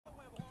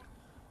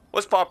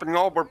What's poppin',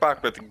 y'all? We're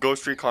back with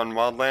Ghost Recon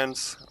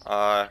Wildlands.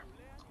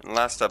 In the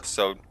last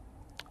episode,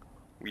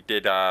 we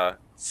did a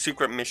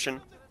secret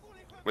mission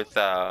with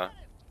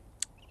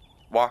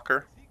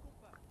Walker.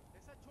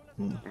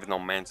 Even though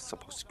man's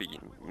supposed to be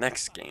in the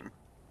next game.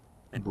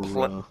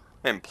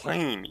 And,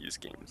 playing these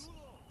games.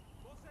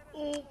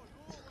 We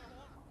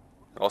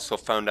also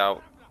found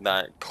out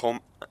that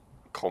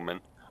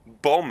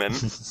Bowman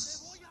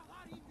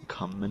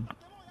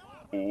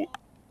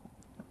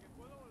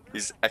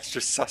is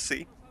extra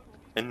sussy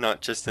and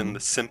not just in the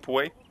simp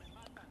way.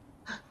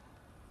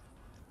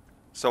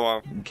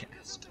 So,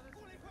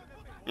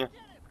 yeah,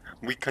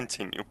 we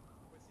continue.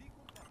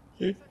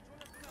 Getting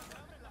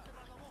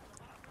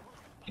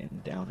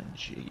down and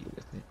G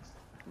with it.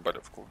 But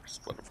of course.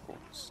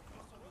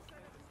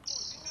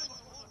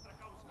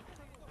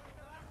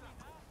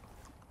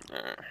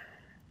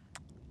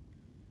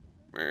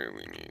 Where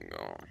we need to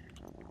go?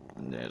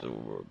 That's where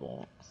we're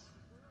going.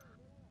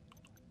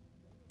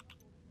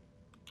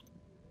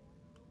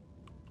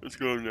 Let's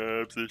go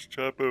nab this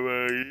chopper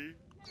away.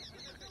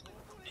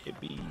 It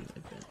be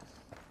like that.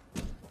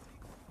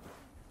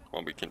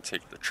 Well, we can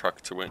take the truck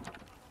to it.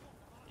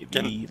 It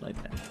be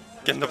like that.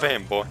 Get in the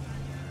van, boy.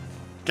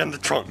 Get in the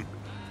trunk.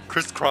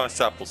 Crisscross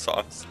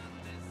applesauce.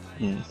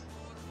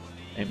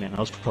 Hey man, I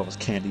was proposed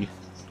candy.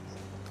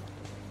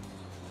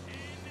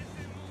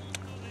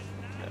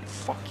 Man,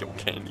 fuck your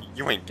candy.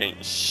 You ain't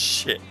getting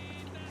shit.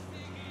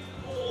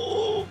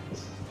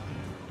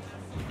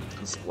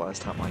 This is the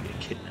last time I get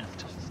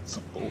kidnapped.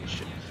 Some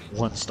bullshit.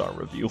 1-star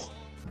review.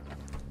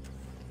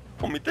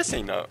 Homie, this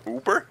ain't a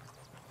Uber.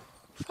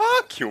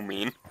 Fuck you,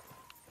 mean.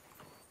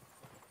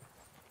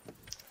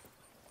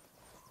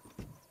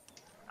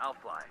 I'll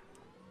fly.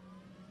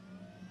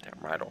 Damn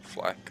right I'll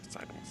fly, because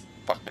I don't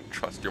fucking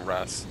trust your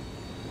ass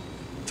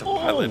to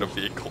pilot a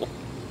vehicle.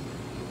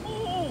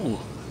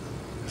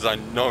 Because I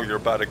know you're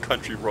about to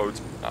country roads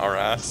our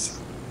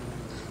ass.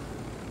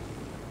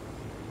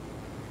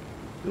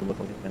 You look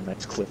like a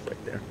nice cliff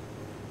right there.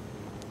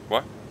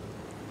 What?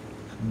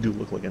 You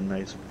look like a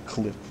nice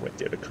cliff right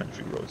there, the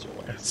country roads your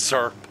ass.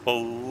 Sir,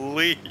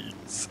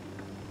 please.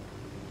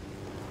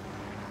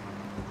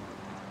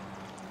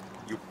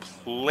 You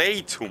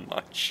play too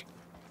much.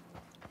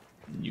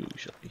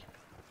 Usually.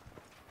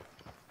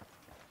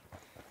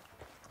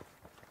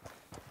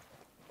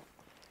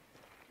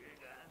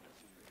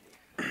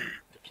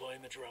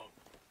 Deploying the drone.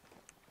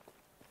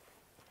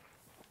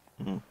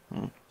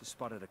 Just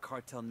spotted a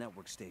cartel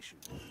network station.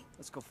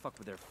 Let's go fuck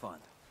with their fun.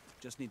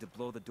 Just need to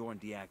blow the door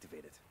and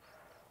deactivate it.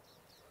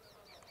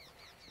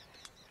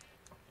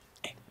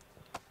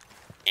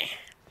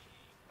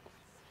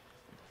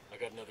 I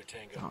got another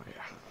tango. Oh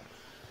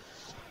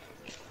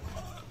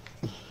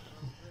yeah.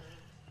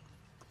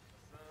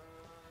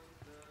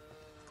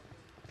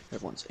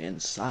 Everyone's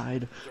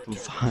inside,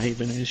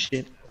 vibing and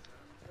shit.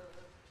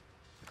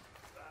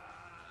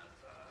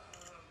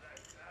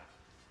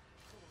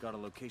 Got a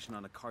location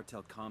on a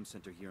cartel comm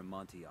center here in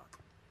Montauk.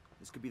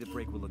 This could be the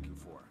break we're looking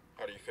for.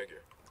 How do you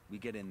figure? We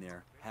get in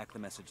there, hack the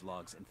message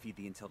logs, and feed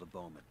the intel to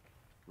Bowman.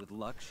 With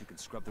luck, she can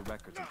scrub the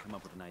records and come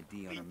up with an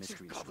ID on our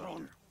mystery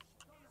disruptor.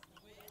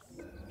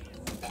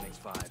 That makes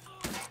 5.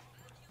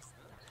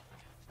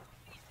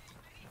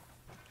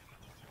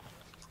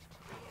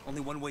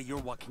 Only one way you're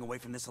walking away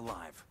from this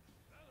alive.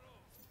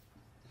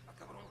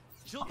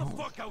 Chill the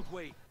fuck out,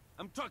 Wade.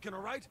 I'm talking,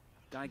 all right?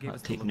 Guy gave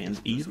us the take man's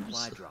location for ears.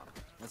 supply drop.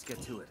 Let's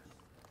get to it.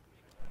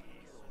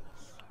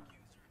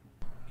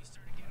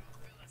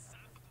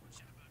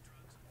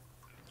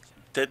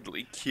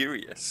 Deadly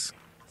curious.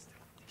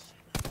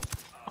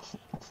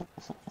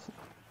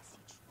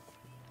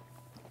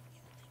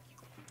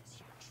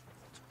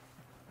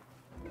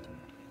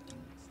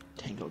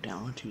 Tango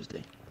down on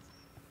Tuesday.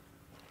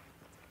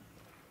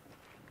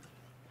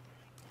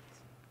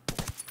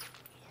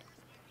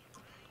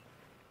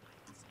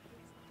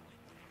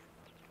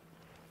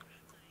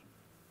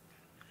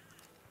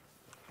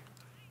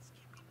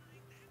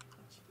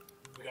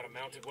 We got a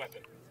mounted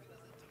weapon.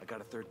 I got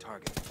a third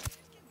target.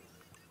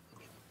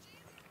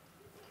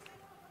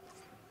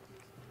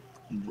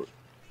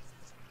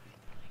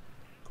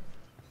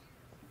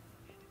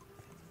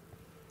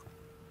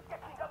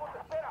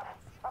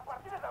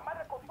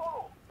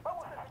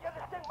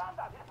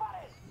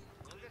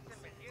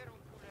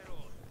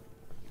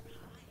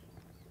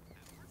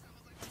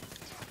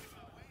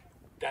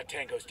 That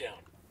tango's down.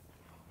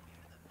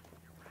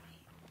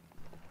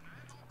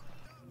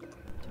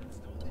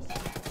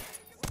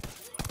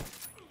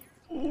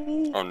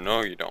 Oh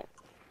no, you don't.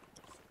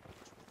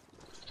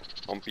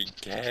 Don't be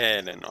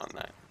getting on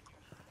that.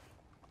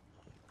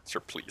 Sir,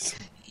 please.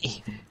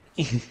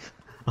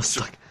 I'm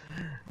stuck.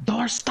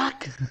 Door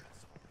stuck.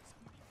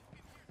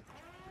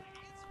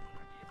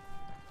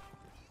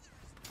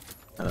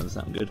 That doesn't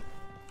sound good.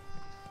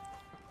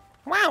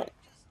 Wow.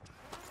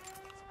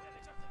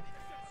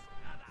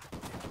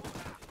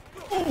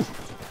 Ooh,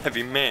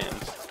 heavy man.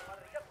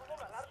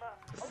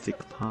 Thick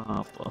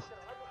papa.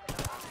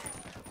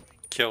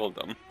 Killed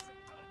him.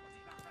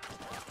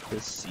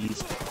 This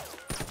season.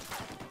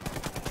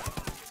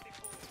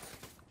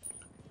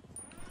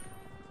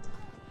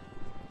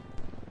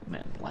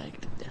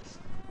 lagged to death.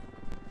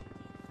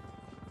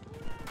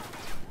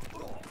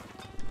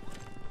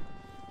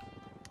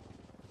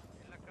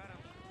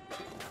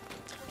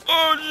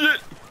 Oh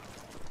shit!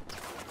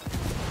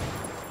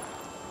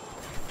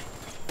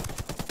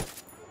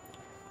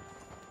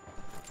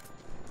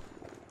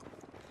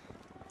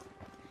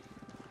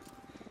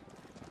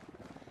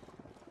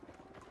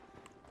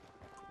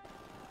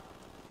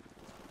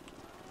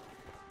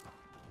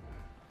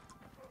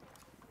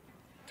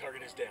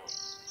 Target is down.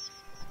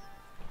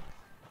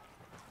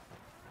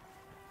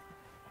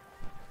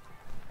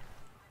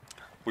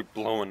 We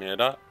blowing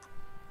it up.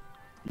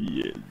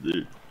 Yeah,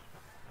 dude.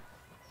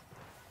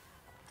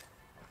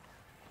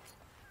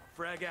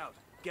 Frag out.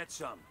 Get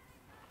some.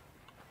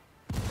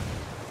 I'm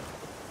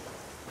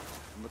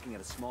looking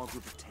at a small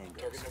group of tangos.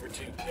 Target number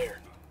 2, there.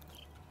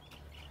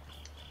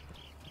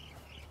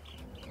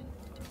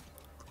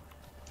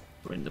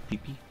 We're in the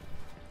pee-pee.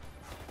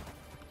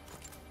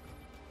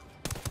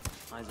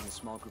 Eyes on a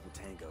small group of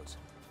tangos.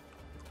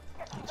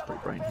 It's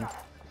pretty bright here.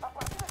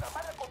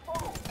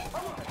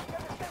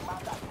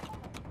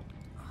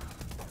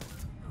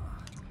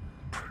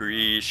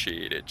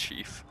 Appreciate it,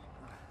 Chief.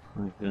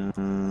 I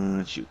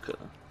got you, cuz.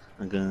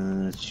 I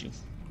got you.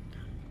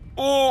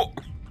 Oh!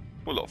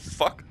 What the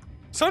fuck?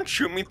 Someone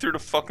shoot me through the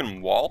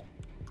fucking wall?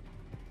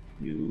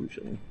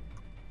 Usually.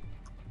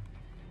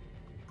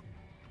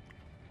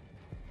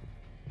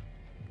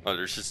 Oh,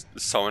 there's just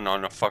someone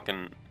on a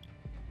fucking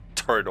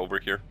turret over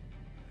here.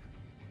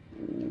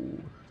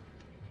 Ooh.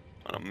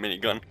 On a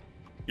minigun.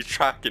 He's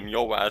tracking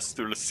yo ass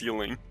through the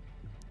ceiling.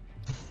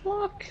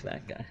 Fuck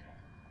that guy.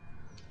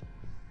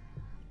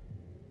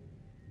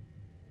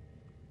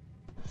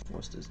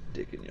 What's this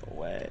dick in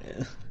your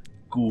ass?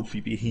 Goofy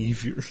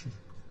behavior.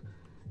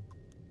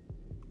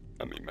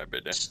 I mean, my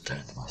bad.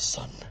 Stand my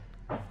son.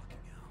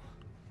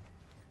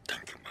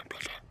 Thank you, my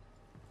brother.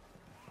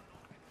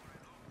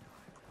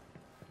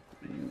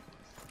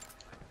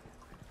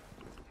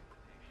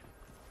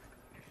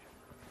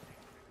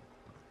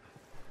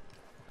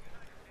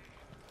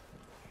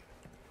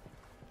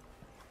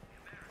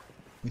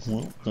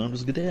 Well, time to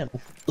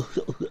skedaddle.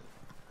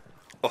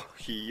 Oh,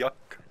 yuck.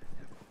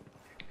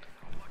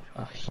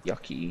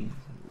 Yucky.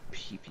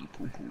 Pee pee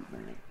poo poo,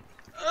 man.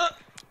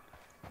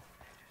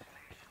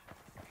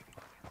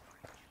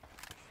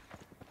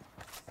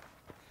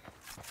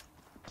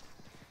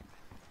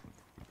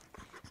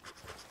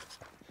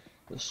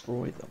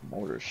 Destroy the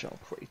mortar shell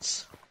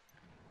crates.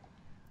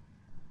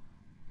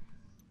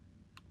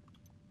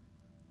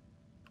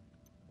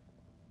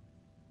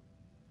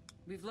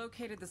 We've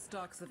located the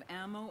stocks of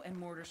ammo and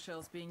mortar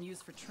shells being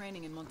used for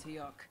training in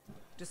Montauk.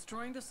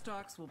 Destroying the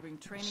stocks will bring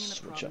training in the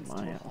Switch up province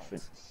my to a halt.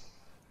 outfit.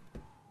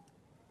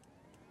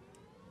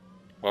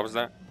 What was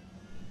that?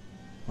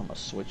 I'm gonna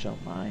switch out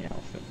my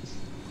outfit.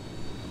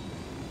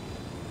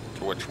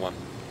 To which one?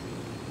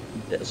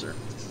 Desert.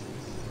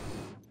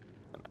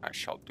 And I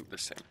shall do the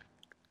same.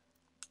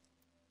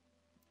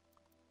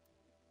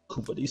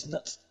 Kumbadi's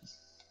nuts.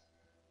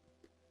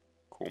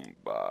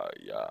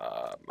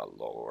 Kumbaya, my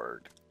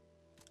lord.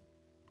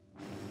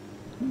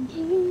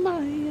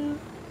 Kumbaya.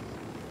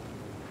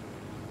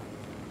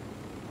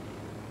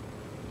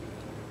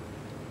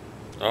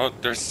 Oh,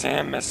 there's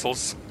sand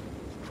missiles.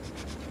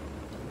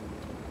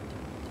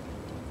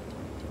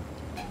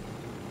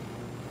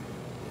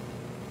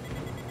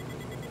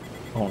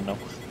 Oh no.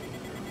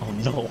 Oh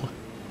no.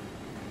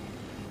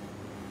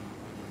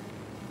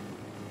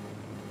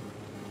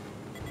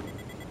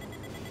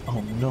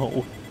 Oh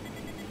no.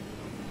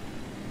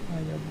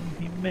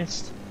 He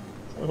missed.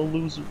 What a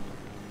loser.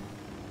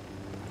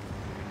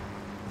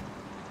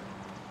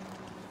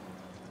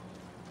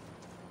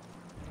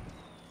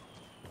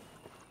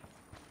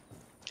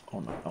 Oh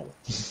no.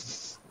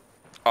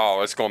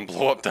 Oh, it's gonna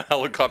blow up the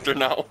helicopter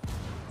now.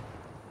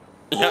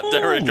 Yeah,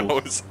 there it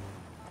goes.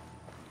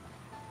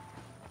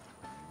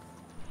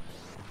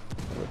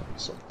 I'm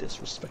so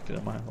disrespected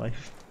in my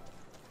life.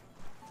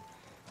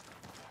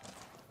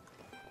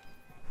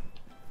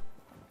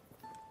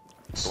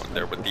 Going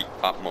there with the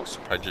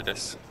utmost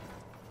prejudice.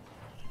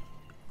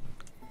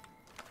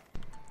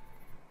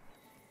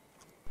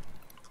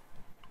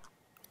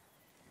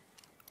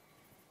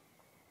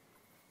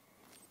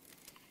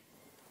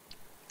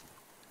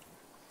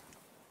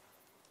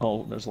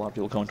 Oh, there's a lot of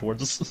people coming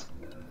towards us.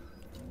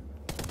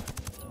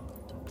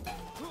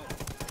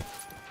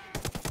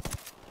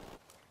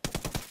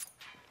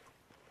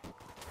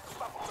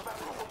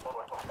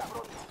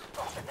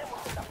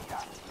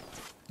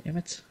 Damn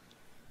it.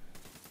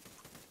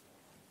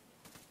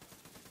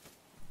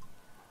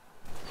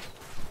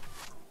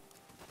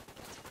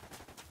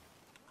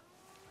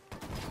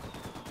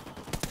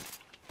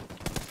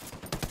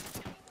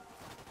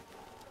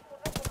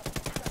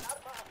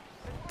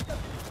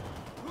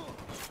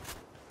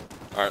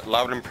 Alright,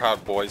 loud and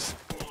proud, boys.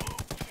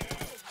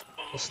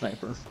 A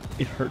sniper.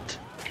 It hurt.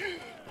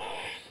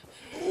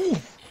 Ooh.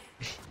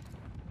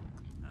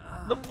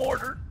 The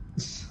mortar.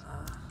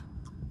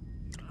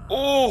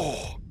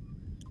 Oh!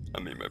 I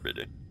mean, my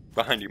brother.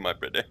 Behind you, my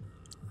brother.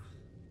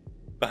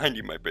 Behind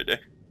you, my brother.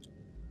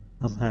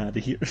 I'm out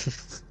of here.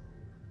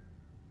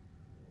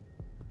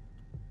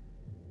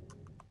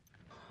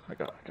 I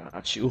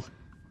got you.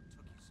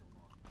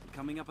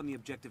 Coming up on the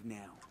objective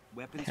now.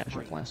 Weapons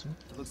Casual free. blasting.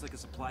 It looks like a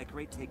supply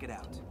crate. Take it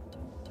out.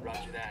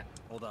 Roger that.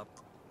 Hold up.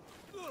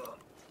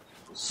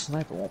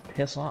 Sniper won't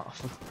piss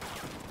off.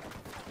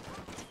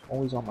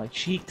 Always on my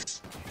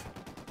cheeks.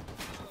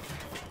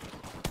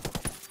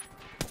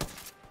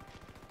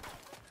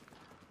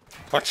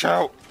 Watch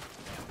out!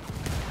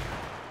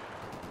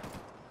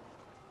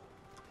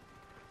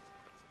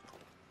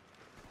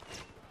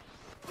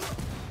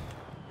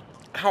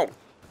 Ow!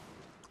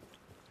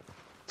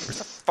 Where's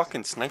the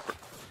fucking sniper?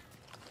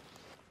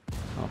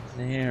 Up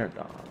there,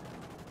 dog.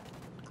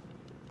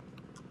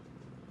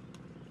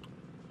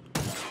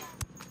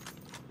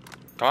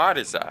 God,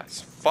 his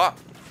ass. Fuck.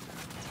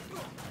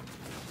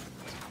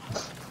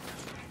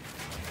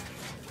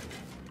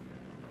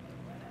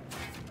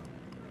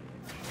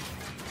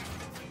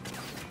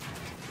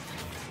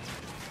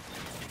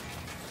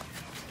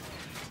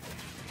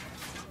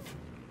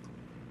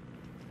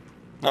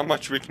 Not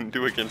much we can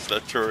do against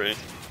that turret.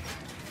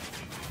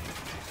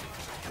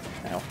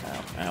 Ow,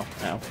 ow, ow,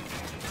 ow.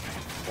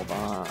 Hold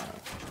on.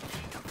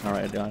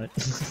 Alright, I got it.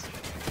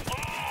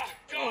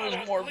 God,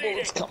 There's more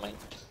bullets coming.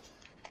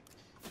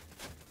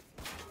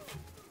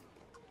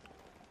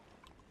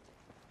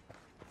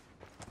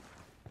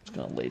 Just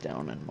gonna lay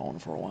down and moan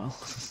for a while.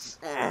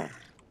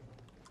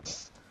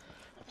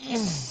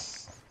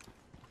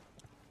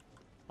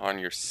 On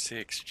your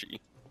 6G.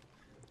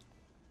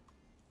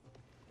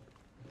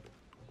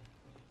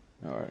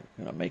 Alright,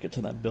 gonna make it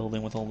to that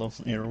building with all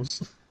those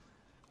arrows.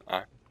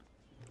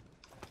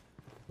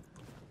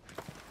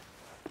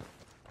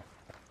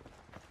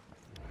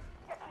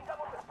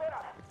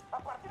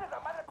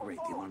 Great,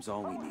 the alarm's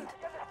all we need.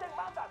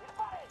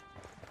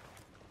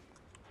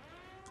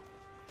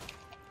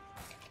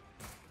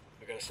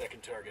 I got a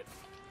second target.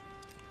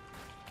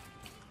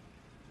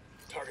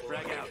 Target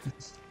Frag out. eliminated.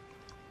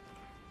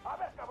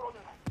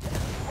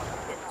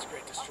 Weapons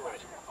crate destroyed.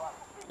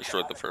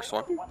 Destroyed the first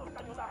one.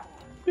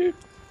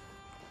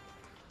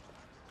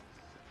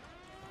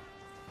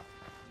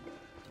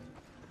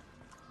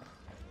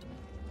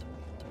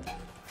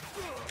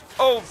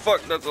 Oh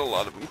fuck, that's a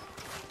lot of them.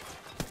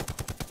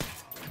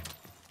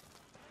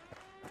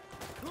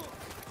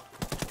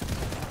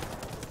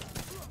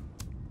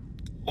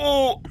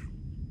 Oh!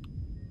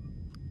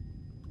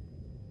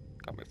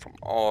 Coming from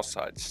all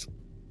sides.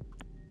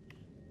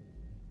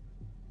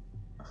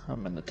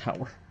 I'm in the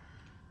tower.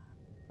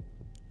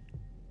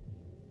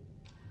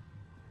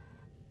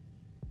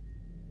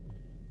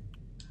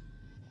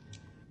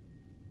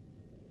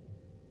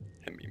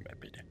 Hit me,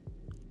 baby.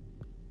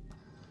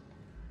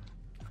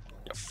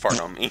 You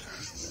fart on me.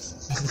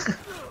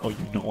 Oh,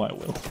 you know I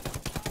will.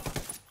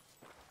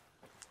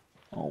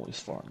 Always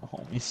far in the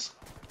homies.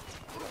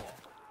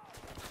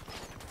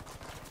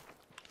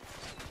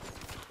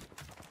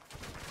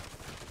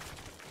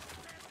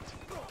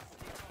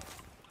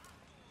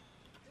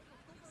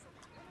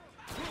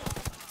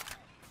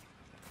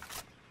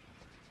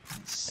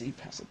 See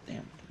past the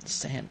damn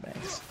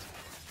sandbags.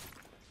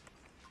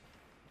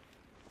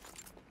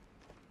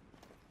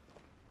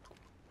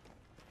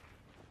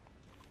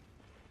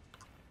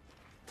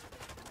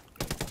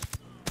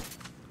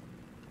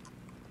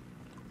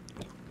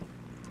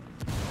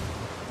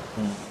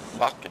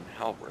 Fucking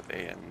hell, were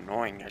they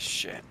annoying as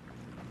shit.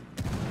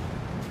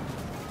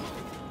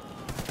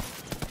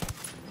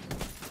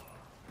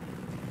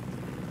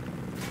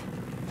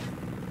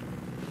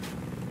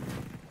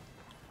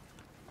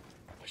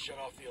 I shut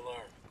off the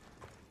alarm.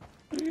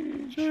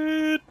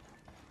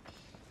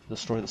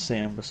 Destroy the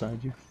sand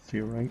beside you, to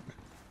your right.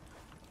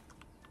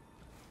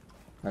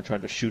 I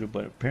tried to shoot it,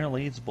 but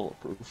apparently it's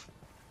bulletproof.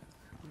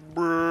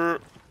 Brrr.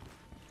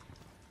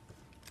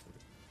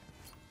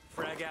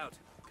 Frag out.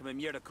 Come in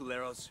mierda,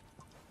 culeros.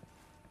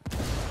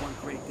 One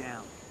crate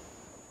down.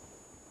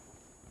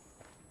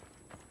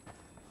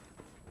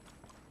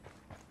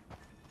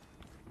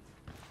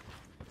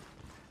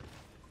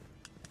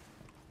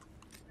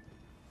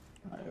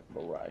 I have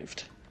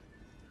arrived.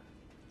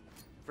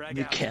 Frag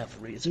The out.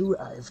 cavalry has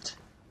arrived.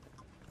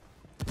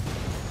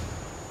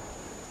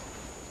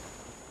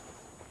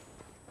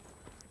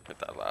 Get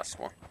that last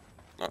one.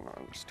 No,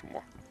 there's two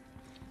more.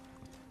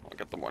 I'll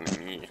get the one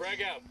in me.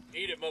 Frag out.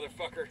 Eat it,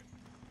 motherfucker.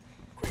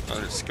 Crate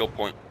Another destroyed. skill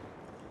point.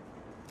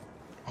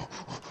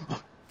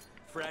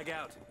 Frag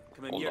out.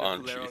 Come in Hold mierda,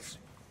 on, culeros.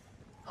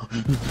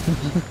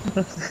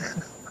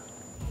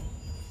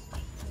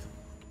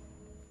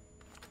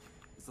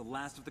 It's the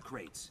last of the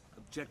crates.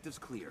 Objectives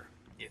clear.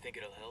 You think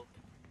it'll help?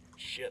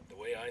 Shit, the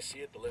way I see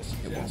it, the less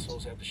these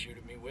assholes have to shoot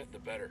at me with, the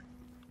better.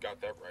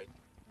 Got that right.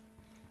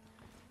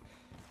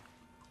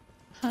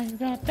 I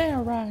got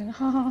that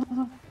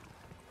right.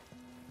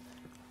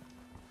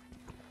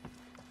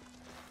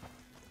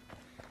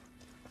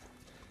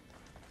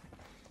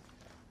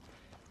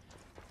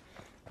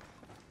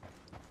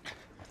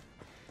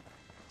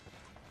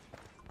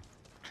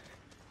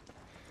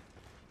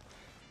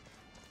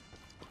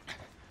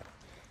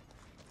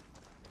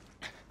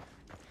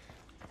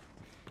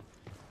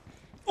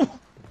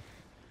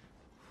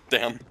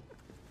 Damn.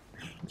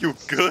 You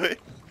good?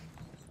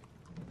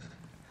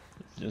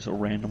 Just a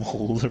random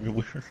holes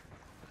everywhere.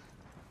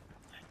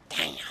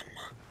 Damn.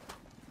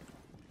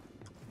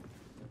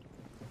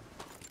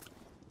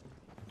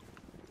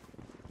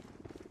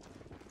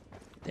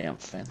 Damn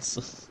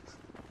fence.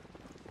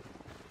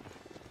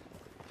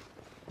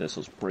 This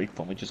was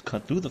breakpoint. We just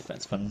cut through the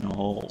fence, but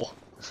no.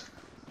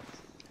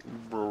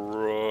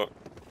 Bruh.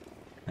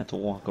 Had to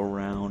walk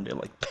around it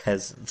like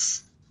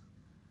peasants.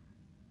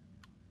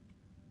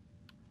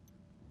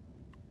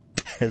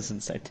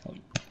 Peasants, I tell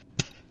you.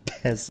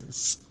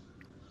 Peasants.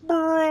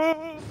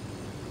 Bruh.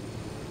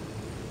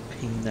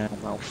 Pain that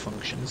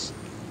malfunctions.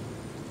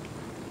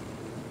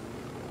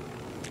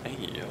 Hey,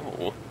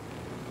 yo.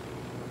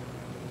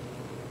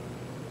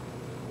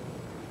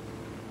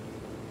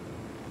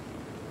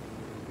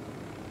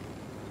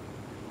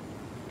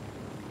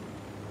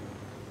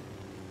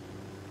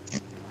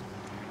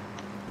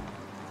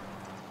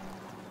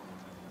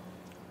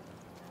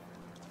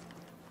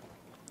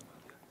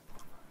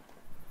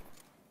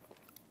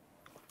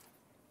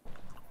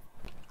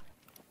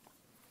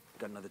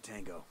 Got another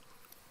tango.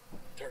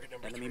 Target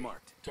number Enemy 3.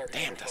 marked. Target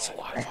Damn, number that's a 5.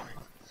 lot of them.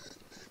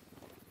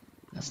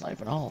 That's not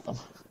even all of them.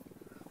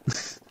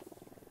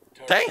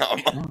 Target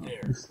Damn. number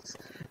 8 there.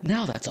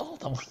 Now that's all of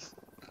them.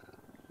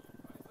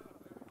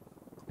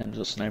 And there's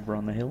a sniper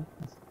on the hill.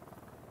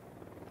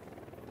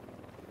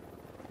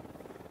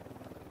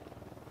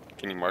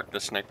 Can you mark the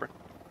sniper?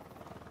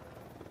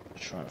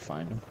 Just trying to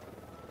find him.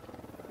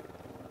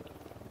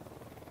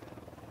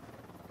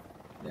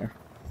 There.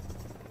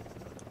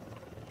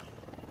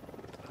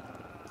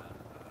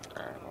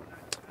 Alright,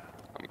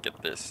 let me get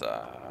this,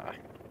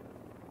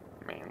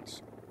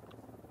 man's.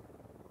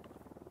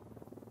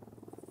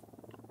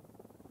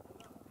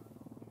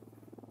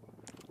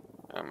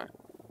 Oh, man.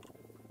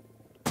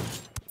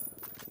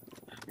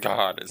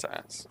 God, his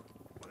ass.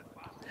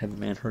 Heavy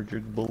man heard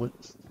your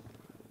bullet.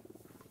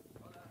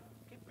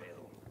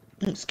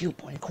 Skill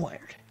point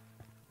acquired.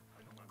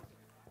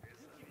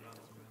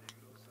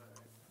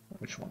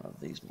 Which one of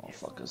these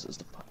motherfuckers is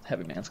the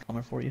heavy man's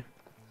coming for you?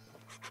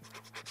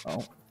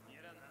 Oh.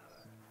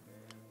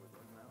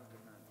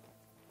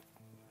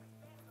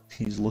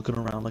 He's looking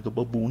around like a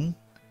baboon.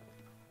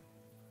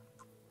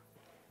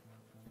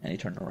 And he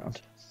turned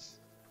around.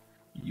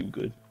 You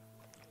good?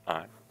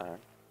 Alright.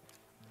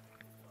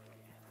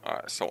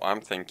 Alright, so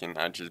I'm thinking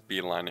I just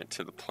beeline it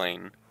to the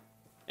plane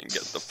and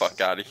get the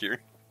fuck out of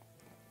here.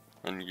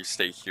 And you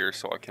stay here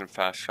so I can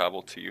fast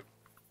travel to you.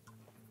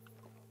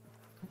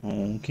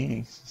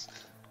 Okay.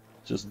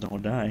 Just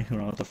don't die, or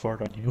I'll have to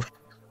fart on you.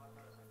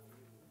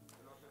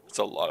 It's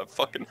a lot of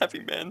fucking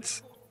heavy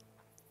mans.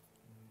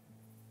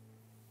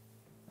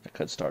 I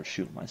could start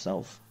shooting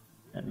myself,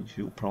 and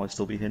you'll probably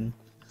still be hidden.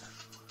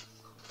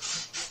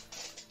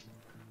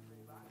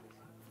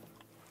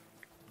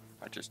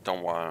 I just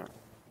don't want to...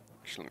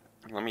 Actually,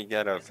 let me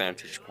get a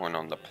vantage point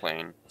on the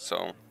plane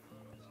so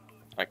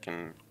I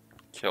can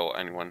kill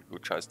anyone who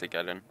tries to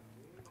get in.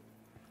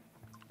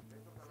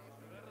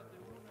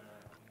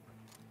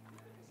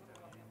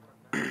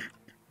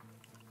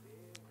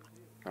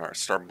 Alright,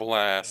 start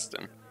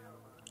blasting.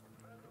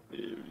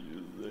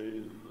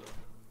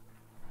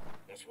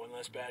 That's one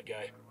less bad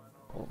guy.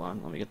 Hold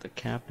on, let me get the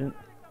captain.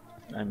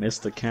 I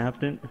missed the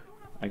captain.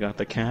 I got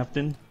the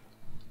captain.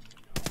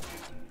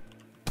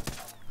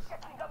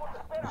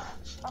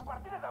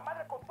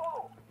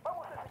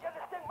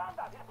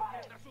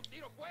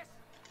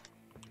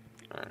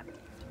 Alright.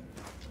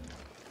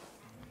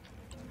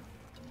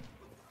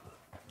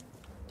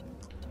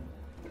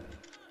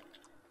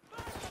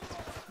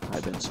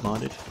 I've been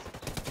spotted.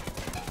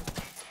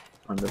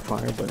 Under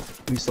fire, but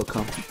we still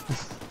come.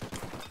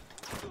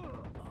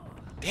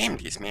 Damn,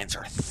 these mans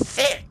are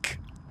thick!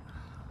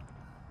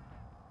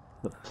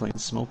 The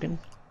plane's smoking.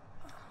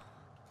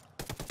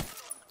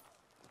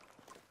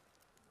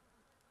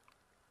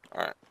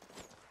 Alright,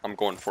 I'm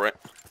going for it.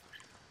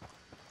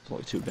 There's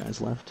only 2 guys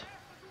left.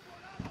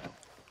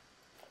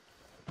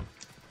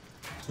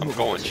 I'm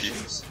going,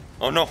 Chief.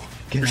 Oh no,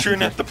 Get you're out, shooting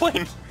get at the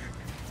plane!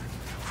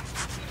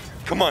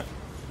 Come on!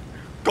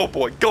 Go,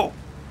 boy, go!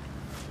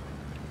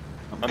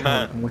 I'm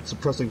at. I'm like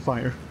suppressing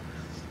fire.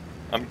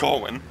 I'm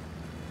going.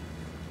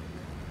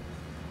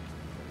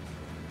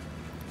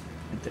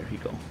 And there you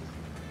go.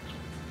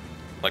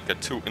 Like a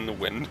toot in the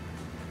wind.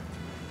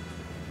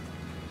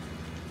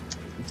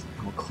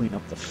 I'll clean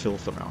up the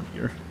filth around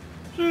here.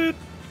 Shit.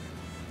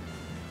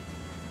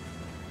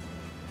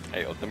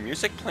 Hey, yo, the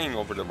music playing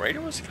over the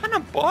radio was kind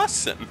of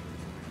bossing.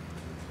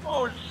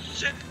 Oh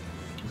shit!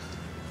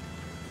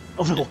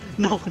 Oh no,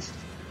 no!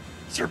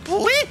 It's your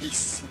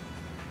police!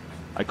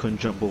 I couldn't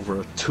jump over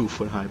a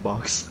 2-foot-high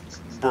box.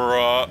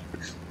 Bruh.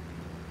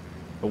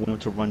 I went up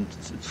to run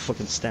to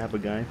fucking stab a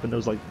guy, but there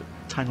was like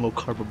a tiny little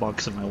cardboard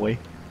box in my way.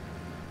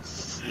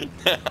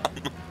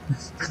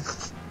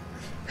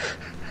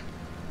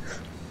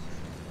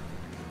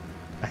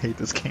 I hate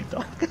this game,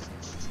 dog.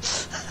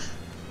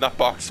 That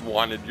box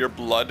wanted your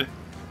blood,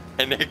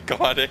 and it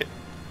got it.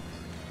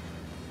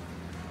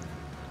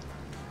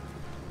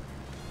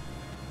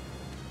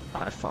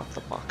 I fought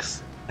the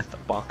box. At the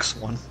box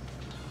one.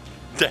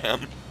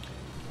 Damn.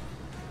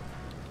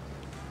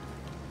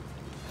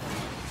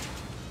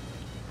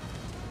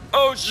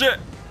 Oh shit!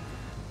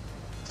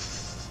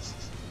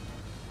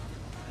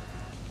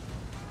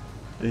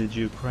 Did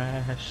you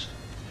crash?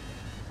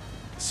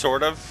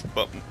 Sort of,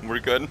 but we're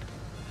good.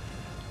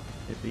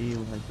 It be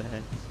like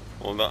that.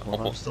 Hold on.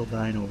 Well, I'm still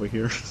dying over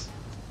here.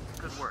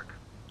 Good work.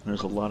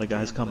 There's a lot of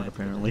guys coming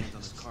apparently. On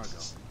this cargo.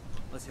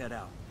 Let's head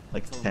out.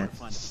 Like Tell them 10. where to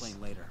find the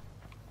plane later.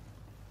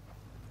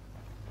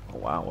 Oh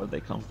wow, where'd they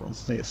come from?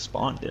 They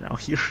spawned in out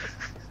here.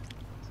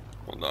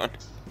 Hold on.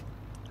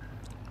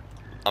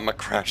 I'ma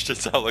crash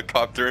this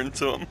helicopter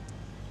into him.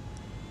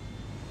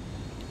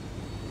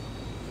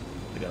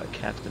 They got a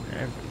captain and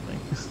everything.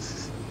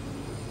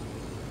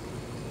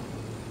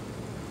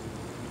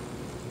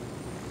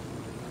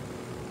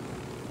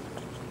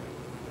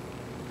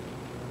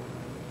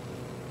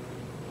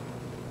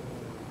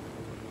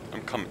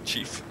 I'm coming,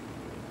 Chief.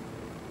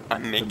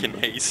 I'm making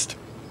haste.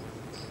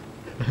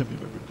 Happy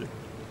birthday.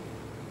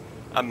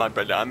 My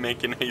brother, I'm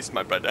making haste,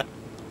 my brother.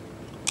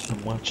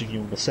 I'm watching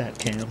you on the sat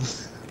cam.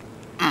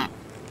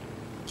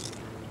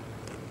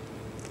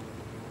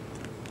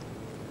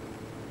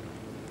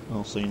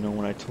 Also, you know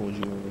when I told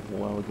you a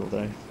while ago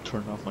that I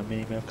turned off my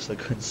mini map because I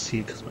couldn't see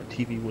it because my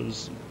TV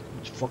was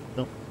fucked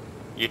up?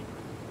 Yeah.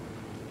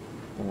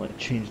 Well, I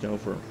changed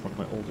over from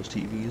my oldest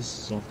TVs,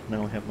 so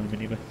now I have my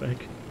mini map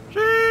back.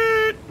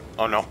 Shit!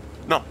 Oh no.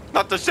 No,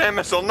 not the sand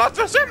missile, not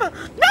the sand missile!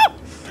 No!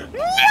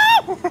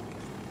 No!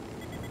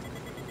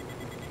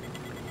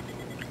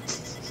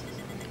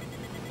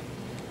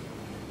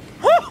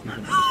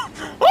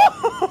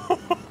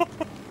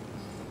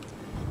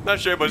 That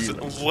shit was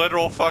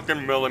literal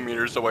fucking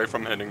millimeters away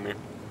from hitting me.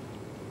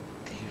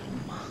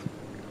 Damn.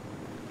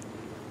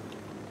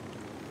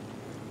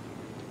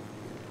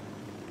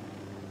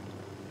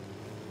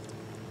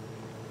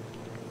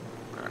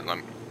 Alright, let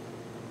me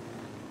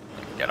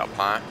get up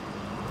high.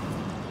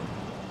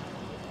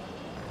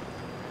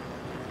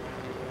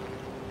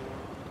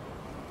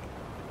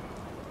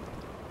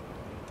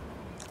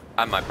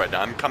 My brother,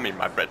 I'm coming,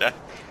 my brother.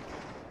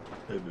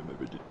 There's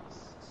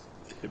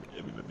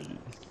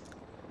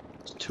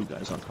 2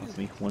 guys on top of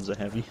me. One's a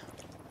heavy.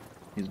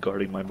 He's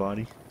guarding my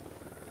body.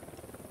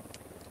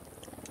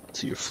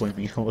 See your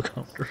flaming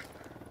helicopter.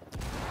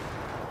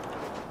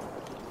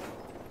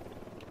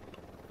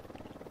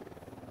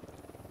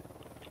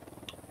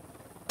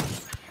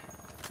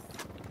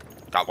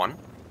 Got one.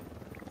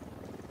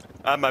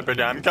 My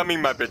brother, I'm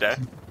coming, my brother.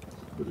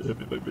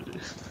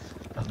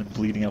 I've been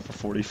bleeding out for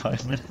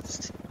 45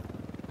 minutes.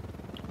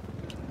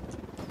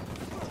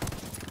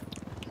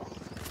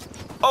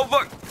 Oh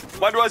fuck!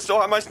 Why do I still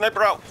have my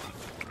sniper out?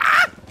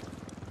 Ah!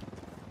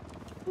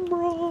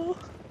 Bro.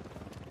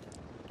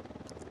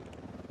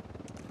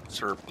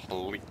 Sir,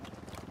 please.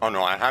 Oh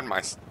no, I had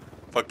my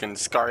fucking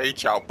Scar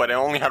H out, but I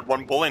only had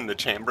 1 bullet in the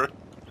chamber.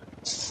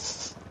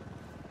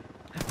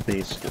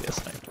 Basically a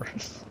sniper.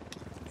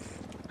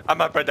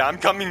 My brother, I'm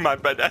coming, my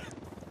brother.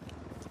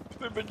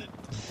 My brother.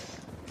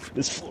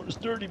 This floor is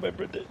dirty, my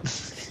brother.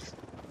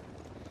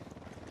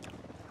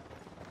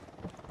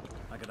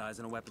 I got eyes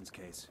on a weapons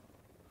case.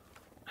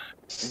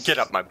 Get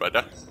up, my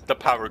brother. The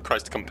power of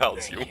Christ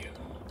compels you. Thank you.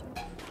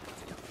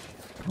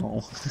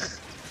 Oh.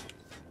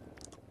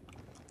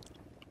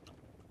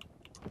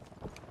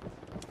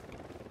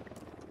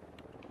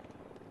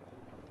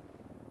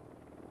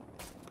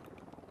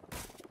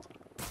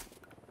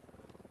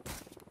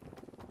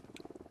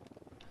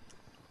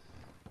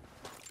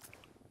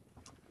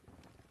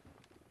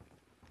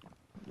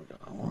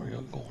 What are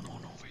you going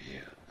on over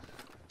here?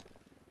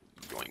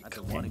 Yoink. I've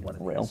been wanting one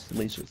of Rail, these.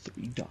 laser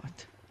 3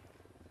 dot.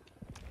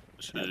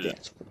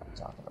 That's what I'm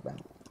talking about.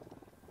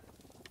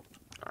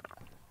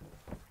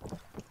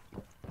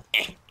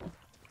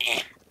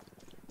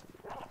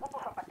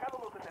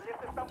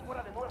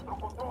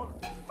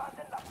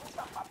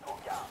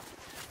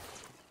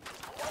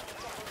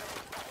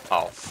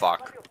 Oh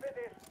fuck.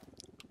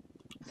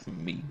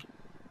 Me.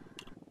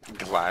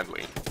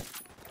 Gladly.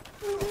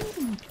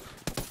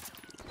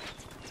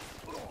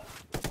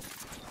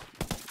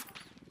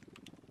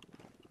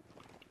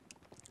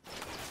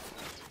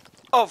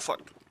 Oh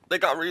fuck. They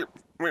got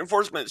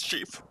reinforcements,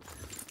 Chief.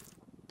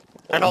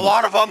 And a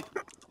lot of them.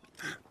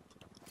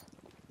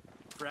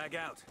 Frag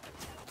out.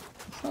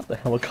 It's not the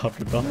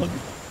helicopter dog.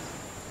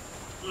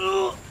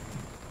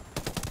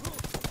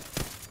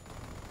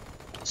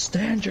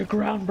 Stand your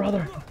ground,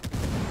 brother.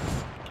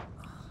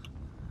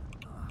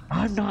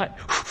 I'm not.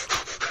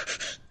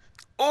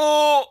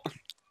 Oh! I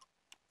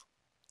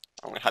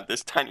only had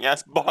this tiny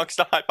ass box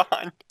to hide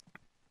behind.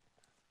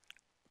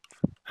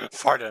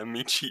 Fart at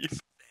me, Chief.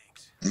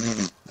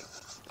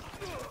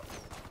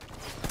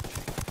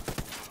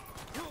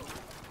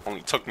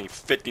 Only took me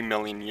 50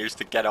 million years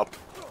to get up.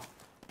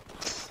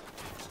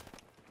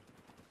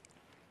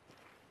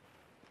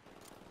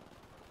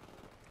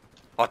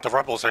 Oh, the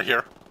rebels are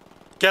here.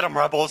 Get them,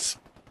 rebels!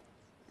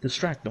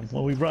 Distract them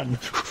while we run.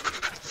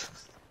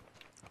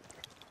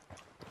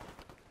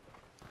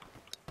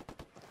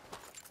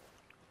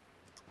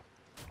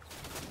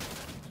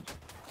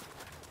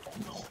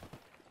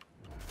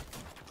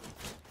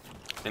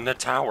 In the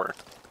tower.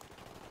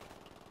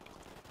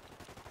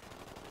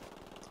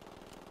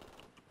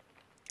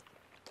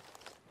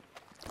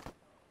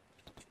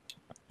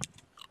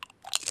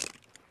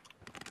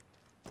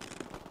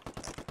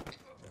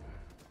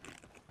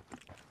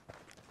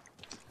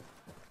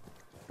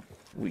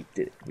 We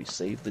did it. We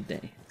saved the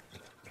day.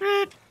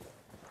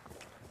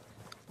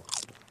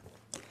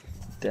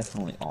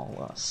 Definitely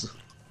all us.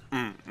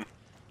 Mm.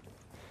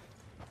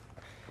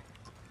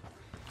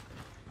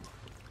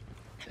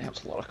 Damn,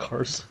 it's a lot of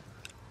cars.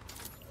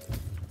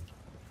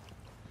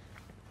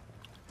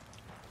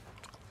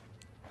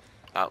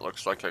 That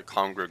looks like a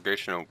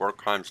congregation of war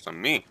crimes to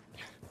me.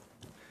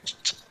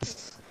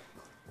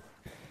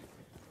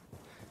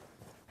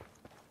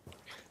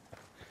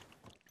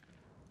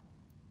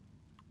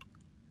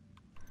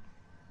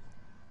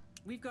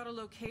 We've got a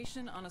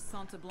location on a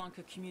Santa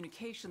Blanca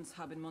communications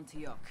hub in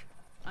Montauk.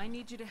 I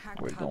need you to hack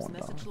We're the hub's going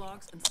message down.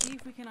 logs and see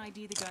if we can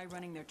ID the guy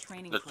running their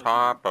training The program.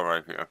 top or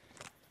right here.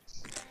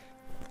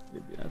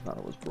 Maybe I thought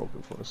it was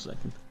broken for a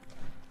second.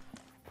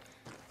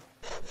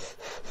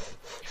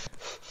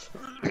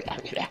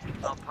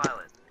 I'll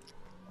pilot.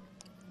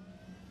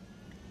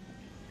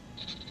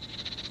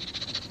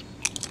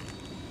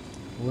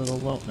 A little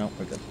low. No,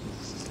 we're good.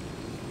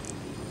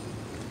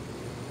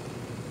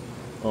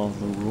 On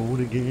the road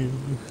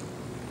again.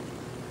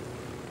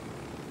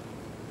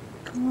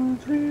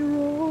 Country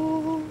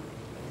road,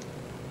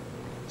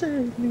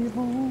 take me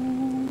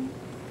home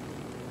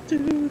to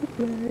the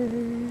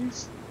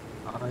place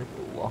I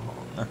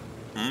belong.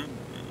 Mm.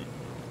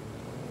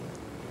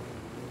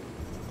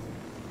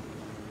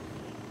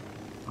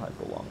 I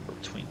belong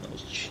between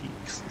those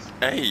cheeks.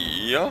 Hey,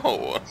 yo!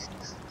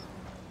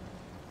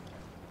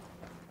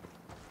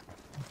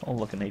 Oh,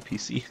 look, an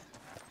APC.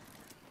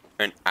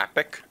 An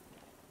epic?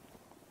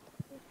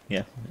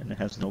 Yeah, and it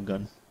has no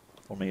gun.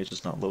 Or maybe it's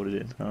just not loaded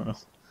in. I don't know.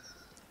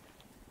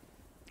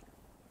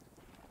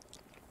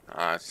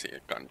 I see a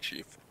gun,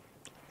 chief.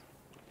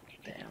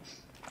 Damn.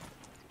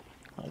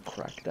 All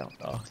cracked out,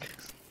 dog.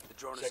 The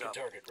drone is Second up.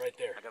 target, right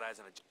there. I got eyes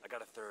on I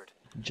got a third.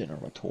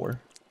 Generator.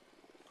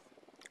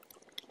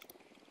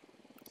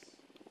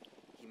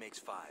 He makes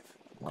 5.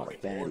 A lot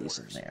of baddies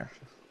in there.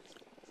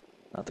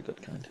 Not the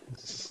good kind.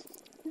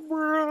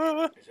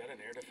 Bruh. Is that an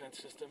air defense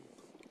system?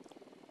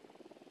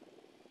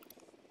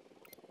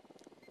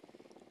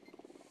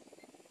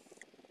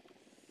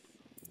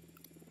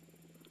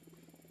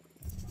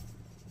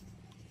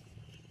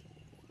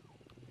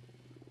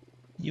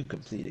 You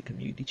completed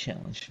community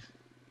challenge.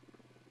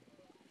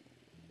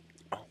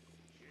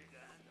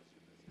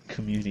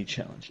 Community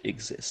challenge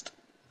exist.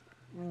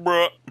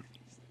 Bruh.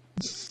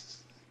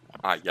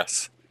 Ah,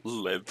 yes.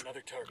 Live.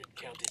 Another target.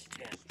 Count is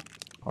 10.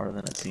 Harder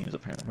than it seems,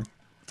 apparently.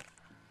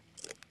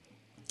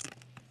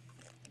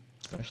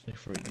 Especially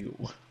for you.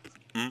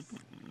 Mm.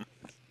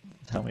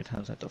 How many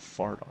times I have to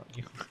fart on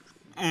you?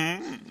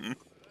 Mm.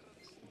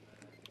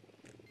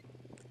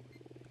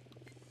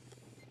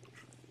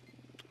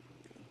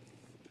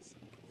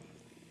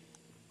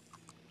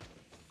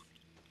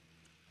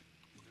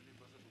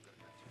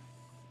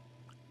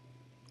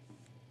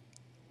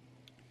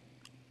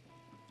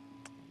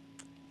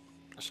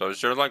 So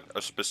is there like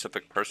a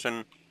specific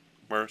person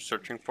we're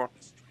searching for?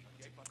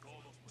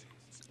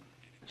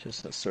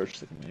 Just search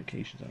the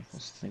communications. I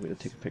was thinking to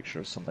take a picture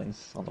of something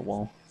on the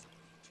wall.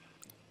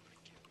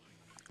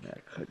 Yeah, I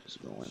could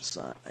just go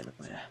inside. Yeah.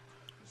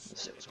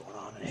 Let's see what's going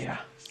on in here.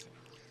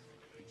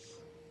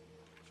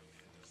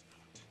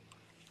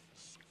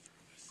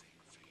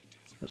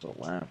 There's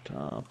a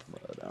laptop,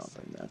 but I don't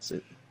think that's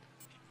it.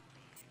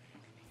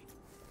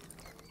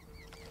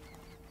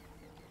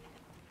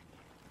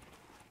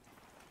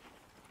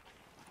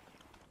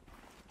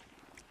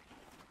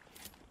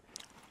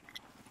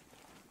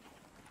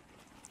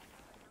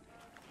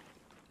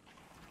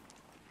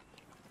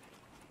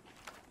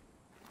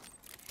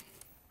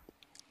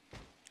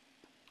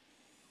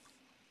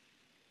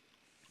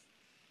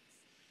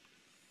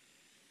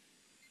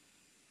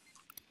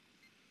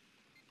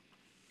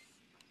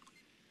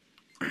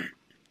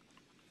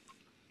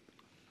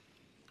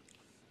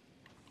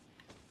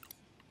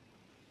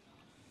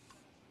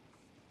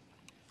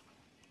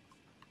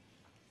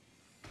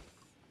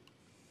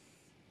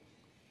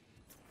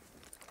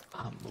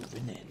 I'm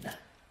moving in.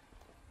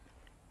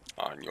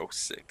 On your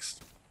 6.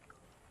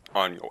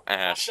 On your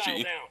ass, Hostile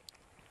G.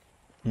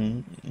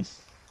 down.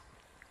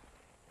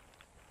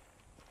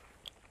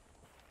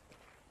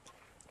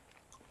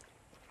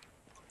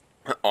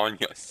 On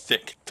your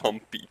thick,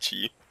 tumpy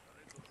G.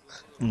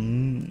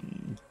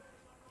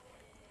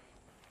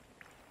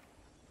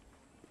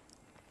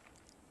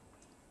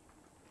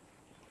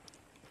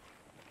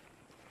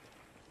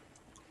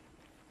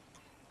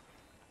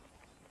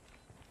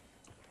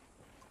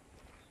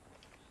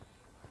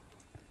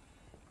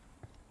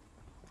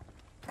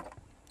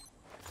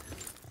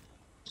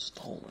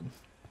 Stolen.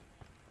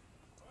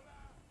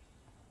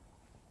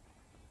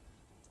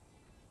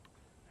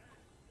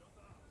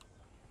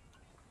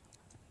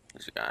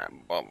 This guy,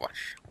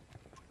 Babash.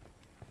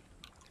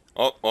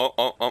 Oh.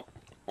 Hold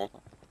on.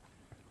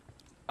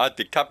 Ah,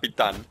 the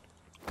Capitan.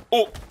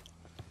 Oh!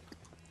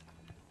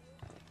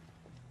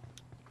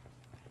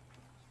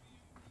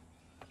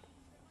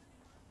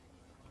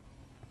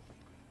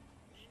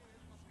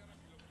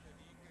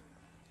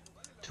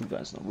 Two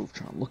guys on the roof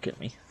trying to look at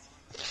me.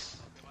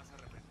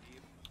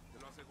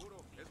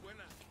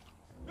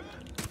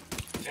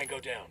 Tango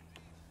down.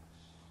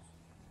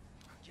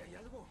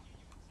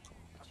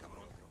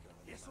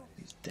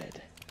 He's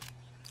dead.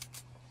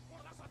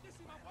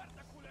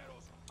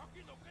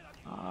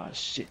 Ah,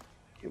 shit.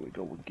 Here we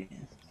go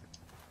again.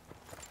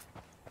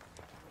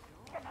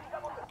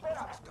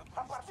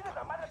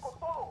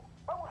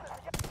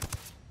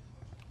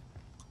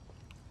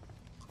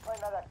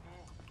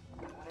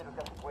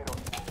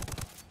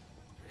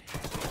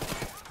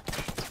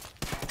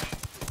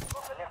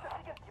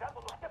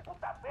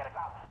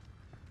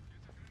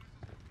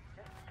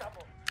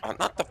 Oh,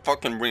 not the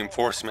fucking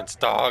reinforcements,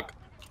 dog.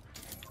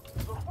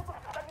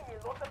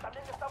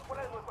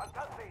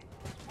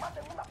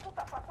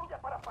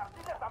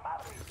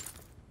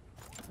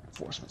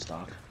 Reinforcements,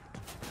 dog.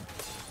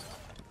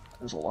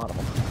 There's a lot of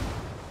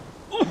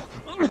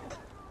them.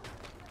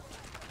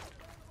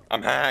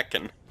 I'm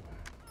hacking.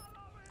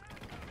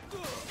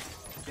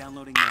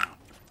 Downloading now.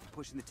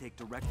 Pushing the take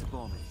direct to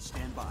Bowman.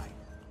 Stand by.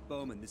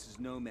 Bowman, this is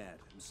Nomad.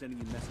 I'm sending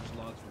you message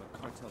logs from a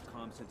cartel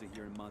comm center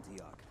here in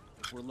Montioc.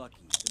 If we're lucky,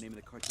 the name of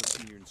the cartel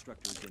senior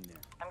instructor is in there.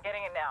 I'm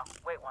getting it now.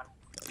 Wait one.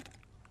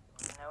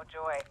 No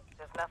joy.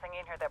 There's nothing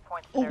in here that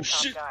points to their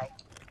top guy.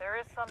 There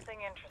is something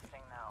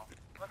interesting though.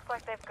 Looks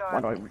like they've got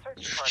Why do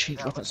I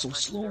change weapons so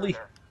slowly?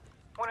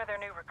 One of their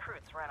new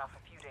recruits ran off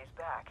a few days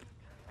back.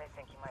 They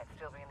think he might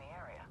still be in the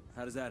area.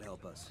 How does that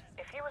help us?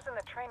 If he was in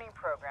the training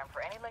program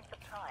for any length of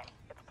time,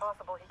 it's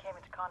possible he came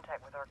into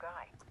contact with our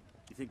guy.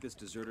 You think this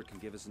deserter can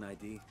give us an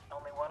ID?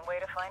 Only one way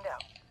to find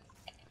out.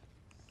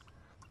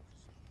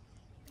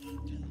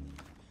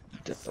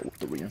 With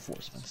the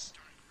reinforcements.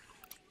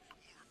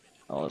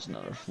 Oh, there's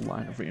another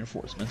line of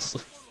reinforcements.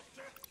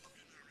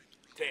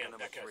 Damn,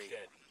 that guy's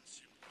dead.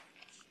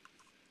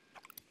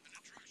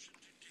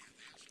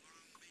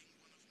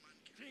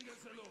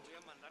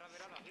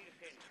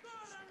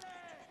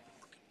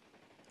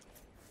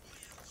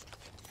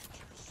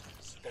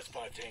 That's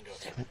 5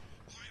 tangos.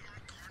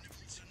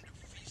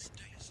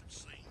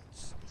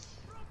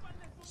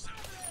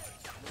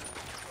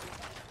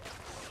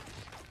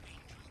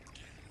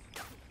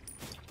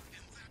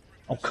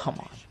 Oh, come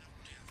on.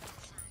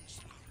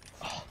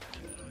 Oh.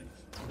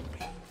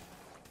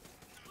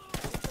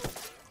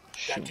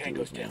 Shoot through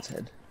his man's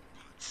head.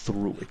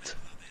 Through it.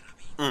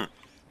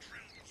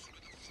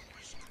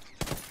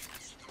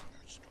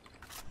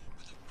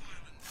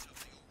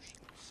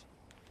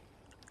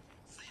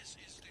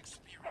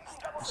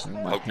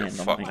 My Poke your hand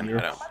on fucking my head ear.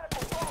 out.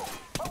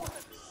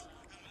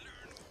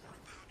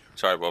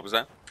 Sorry, what was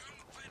that?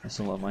 I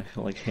still have my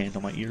hand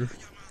on my ear.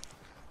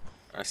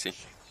 I see.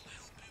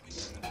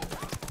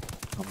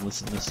 I'm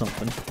listening to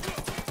something.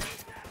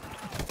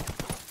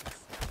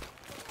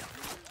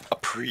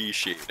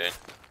 Appreciate it.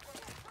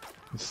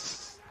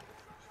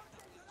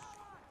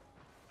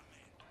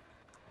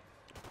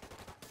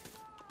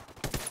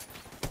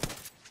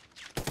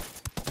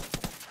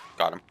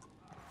 Got him.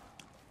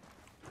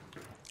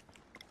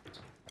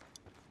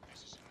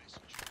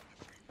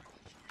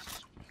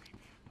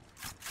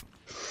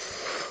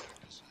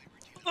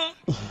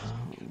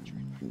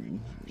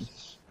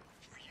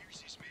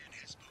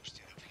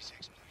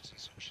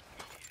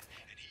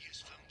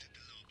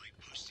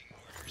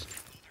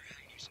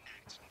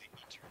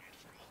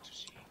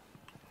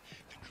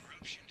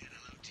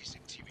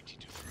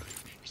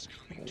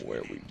 Where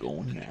are we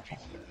going now?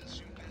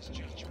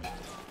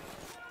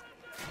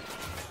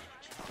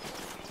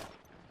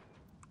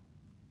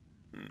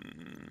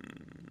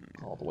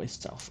 All the way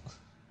south.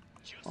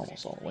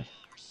 Almost all the way.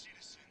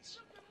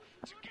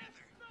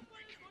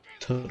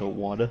 To the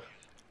water.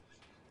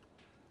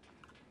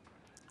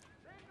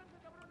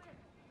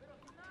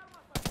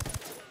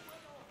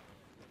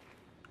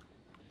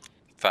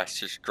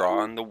 Fastest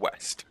draw in the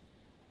west.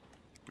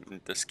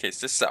 In this case,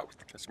 the south,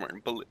 because we're in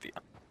Bolivia.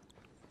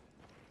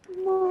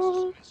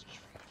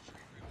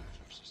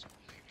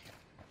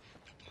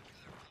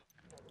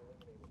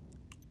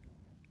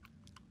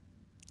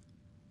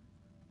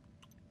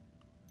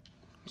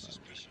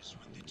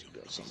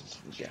 Got some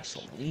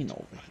gasoline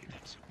over here.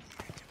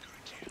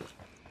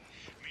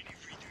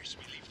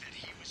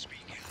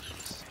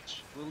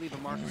 We'll leave a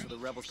marker so the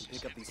rebels can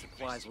pick up these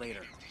supplies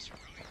later.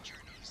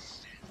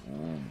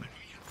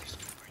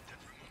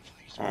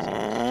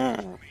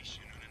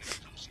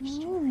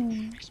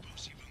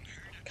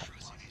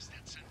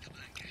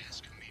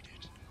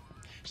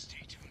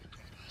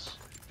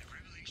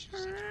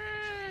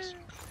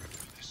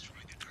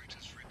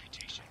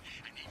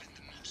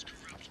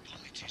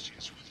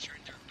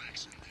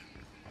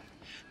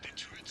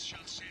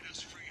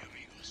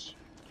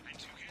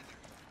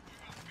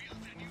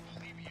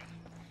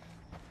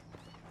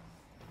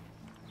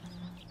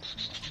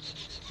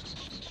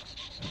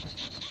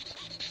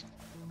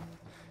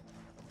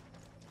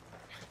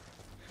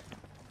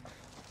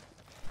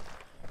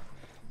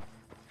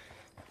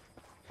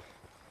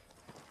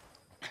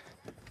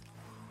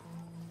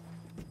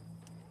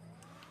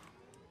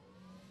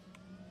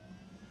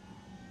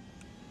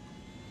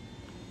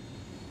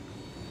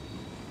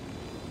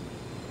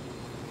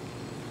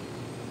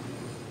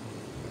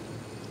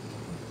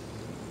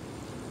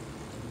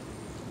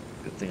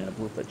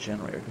 with a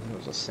generator because there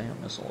was a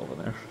SAM missile over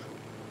there.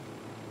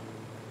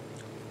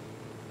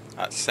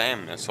 That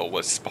SAM missile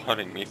was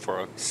spotting me for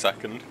a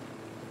second.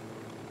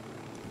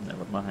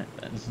 Never mind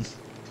then.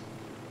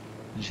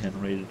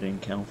 Generator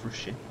didn't count for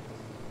shit.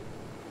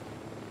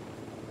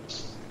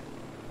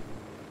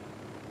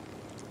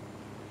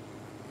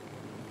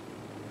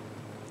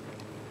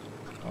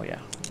 Oh yeah,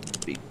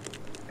 big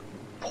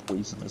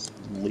poisonous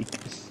leak.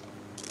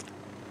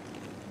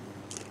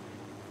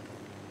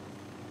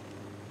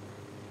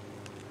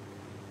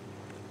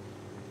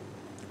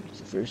 It's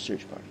the first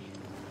search party.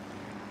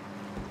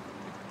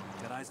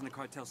 Got eyes on the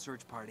cartel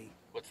search party.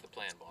 What's the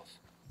plan, boss?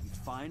 You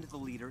find the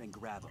leader and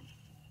grab him.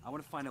 I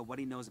want to find out what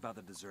he knows about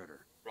the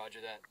deserter. Roger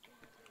that.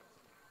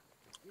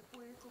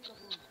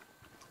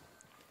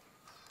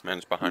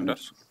 Man's behind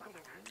us.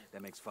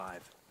 That makes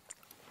 5.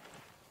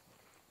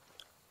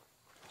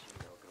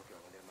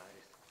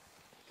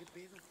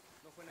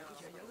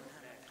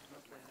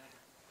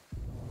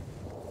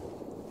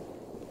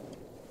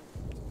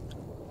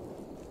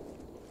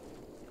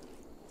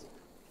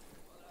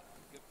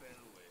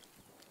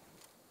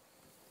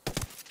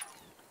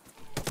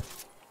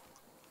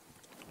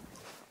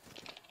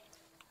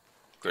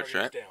 Good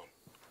shot. Down.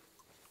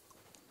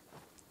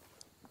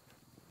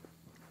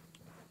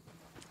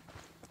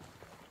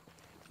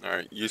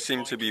 Alright, you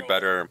seem to be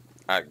better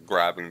at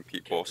grabbing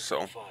people,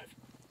 so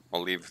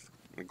I'll leave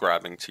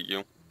grabbing to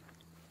you.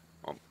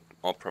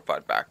 I'll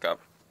provide backup.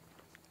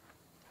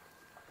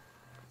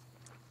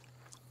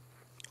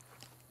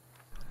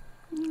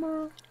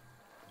 Drone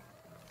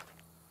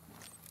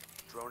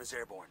is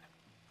airborne.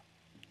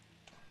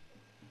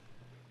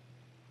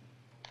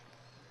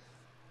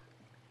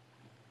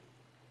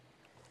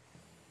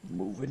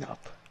 Moving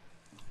up.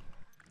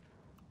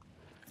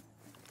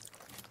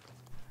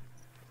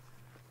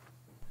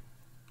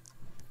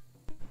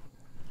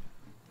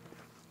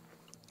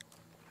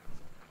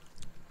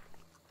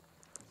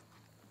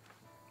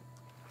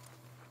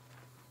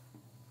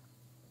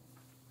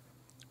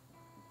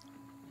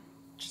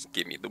 Just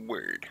give me the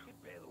word.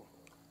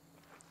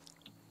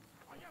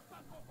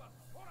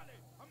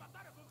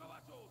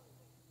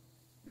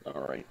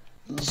 Alright.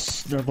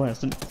 They're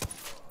blasting.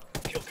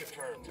 Kill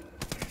confirmed.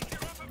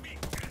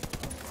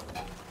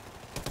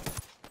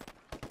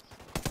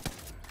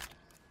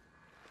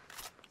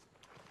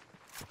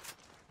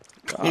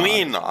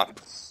 Clean up.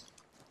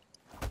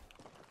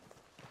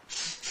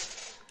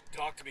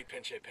 Talk to me,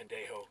 Pinche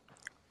Pendejo.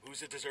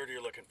 Who's the deserter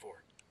you're looking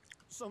for?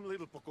 Some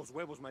little pocos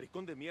huevos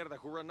maricón de mierda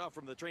who ran out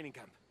from the training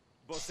camp.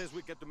 Boss says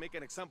we got to make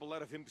an example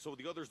out of him so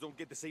the others don't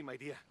get the same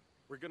idea.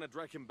 We're gonna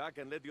drag him back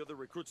and let the other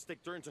recruits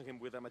take turns on him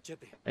with a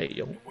machete. Hey,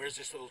 yo. And where's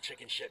this little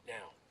chicken shit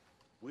now?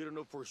 We don't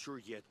know for sure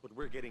yet, but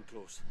we're getting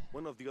close.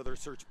 One of the other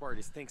search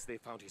parties thinks they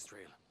found his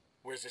trail.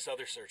 Where's this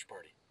other search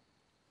party?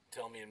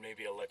 Tell me and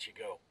maybe I'll let you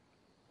go.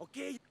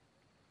 Okay.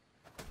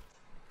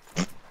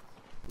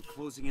 We're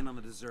closing in on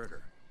the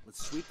deserter.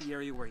 Let's sweep the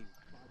area where he...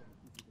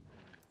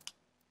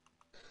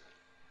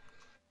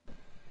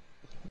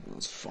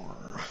 That's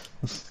far.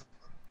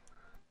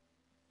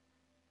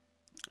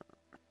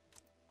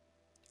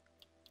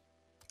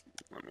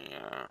 Let me,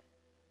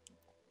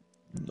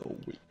 No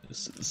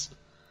weaknesses.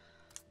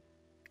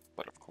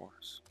 but of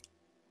course.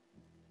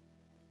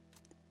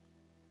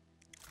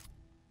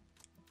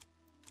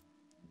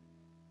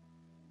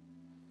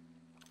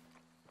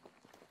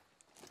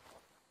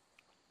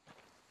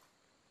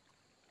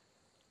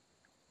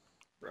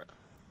 Right.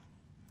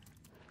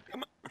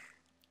 Come on.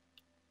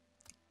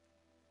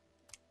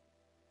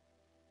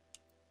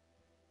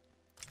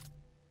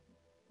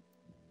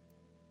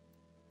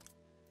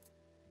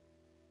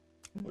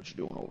 What you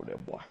doing over there,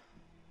 boy?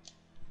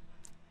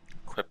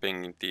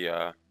 Equipping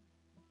the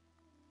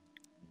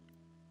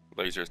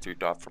laser through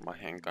dot for my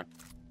handgun.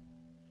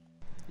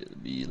 It'll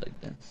be like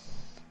that.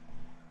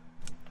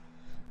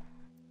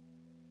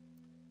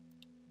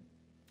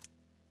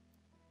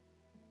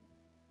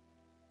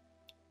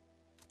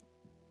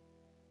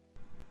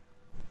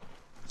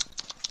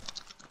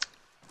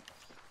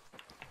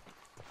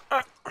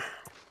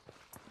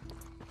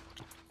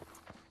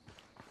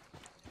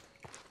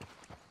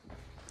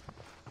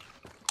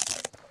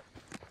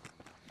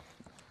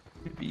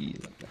 It'll be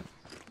like that.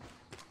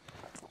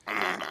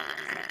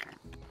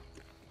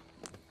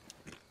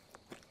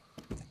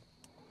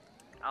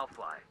 I'll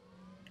fly.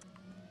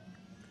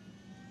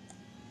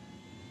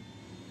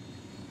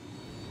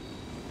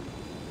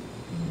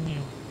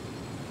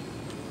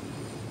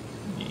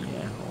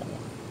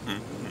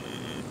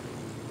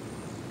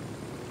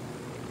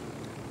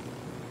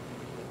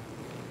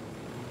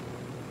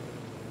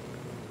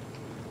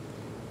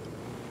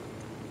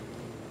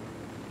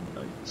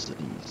 Nice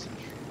and easy.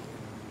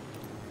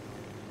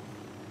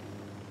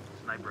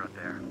 Sniper out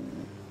there.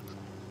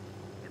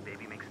 And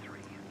baby makes 3.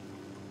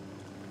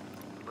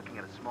 Looking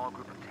at a small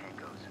group of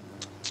tangos.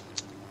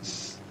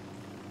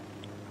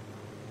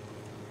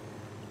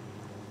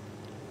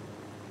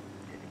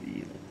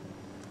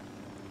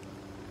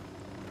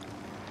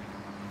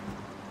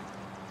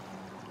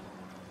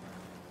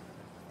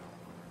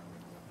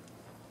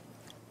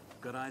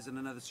 Got eyes on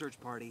another search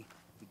party.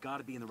 We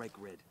gotta be in the right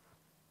grid.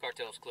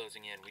 Cartel's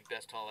closing in. We'd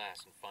best haul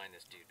ass and find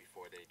this dude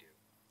before they do.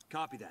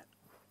 Copy that.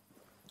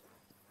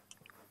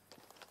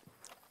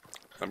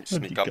 Let me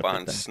sneak up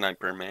on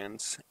Sniper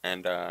Man's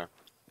and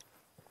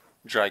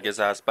drag his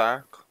ass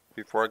back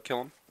before I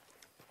kill him.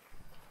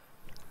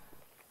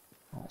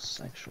 All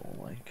sexual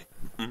like.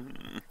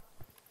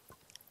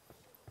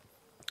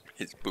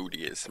 His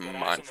booty is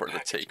mine for the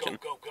taking.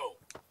 Go, go,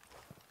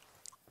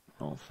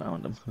 go. Oh,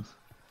 found him.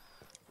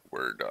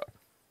 Word up.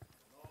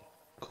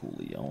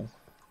 Coolio.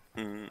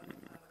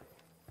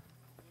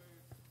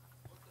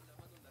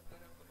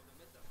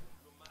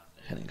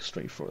 Heading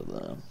straight for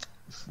the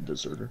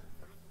deserter.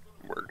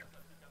 Word.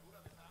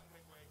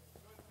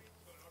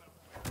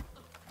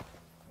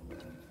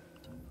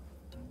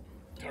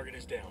 Target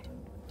is down.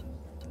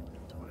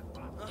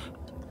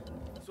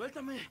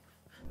 Suéltame.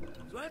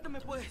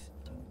 Suéltame, pues.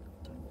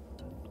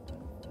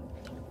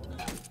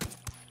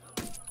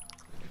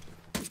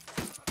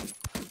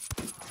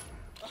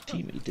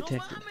 Teammate detected.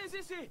 No mames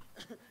ese.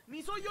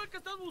 Ni soy yo el que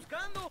estás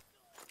buscando.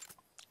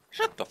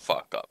 Shut the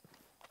fuck up.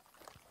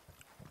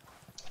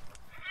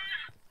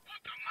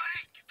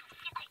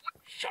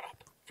 Shut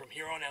up. From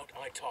here on out,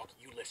 I talk,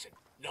 you listen.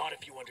 Not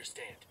if you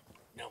understand.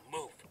 Now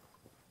move.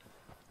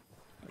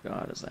 I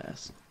got his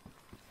ass.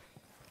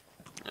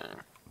 Yeah.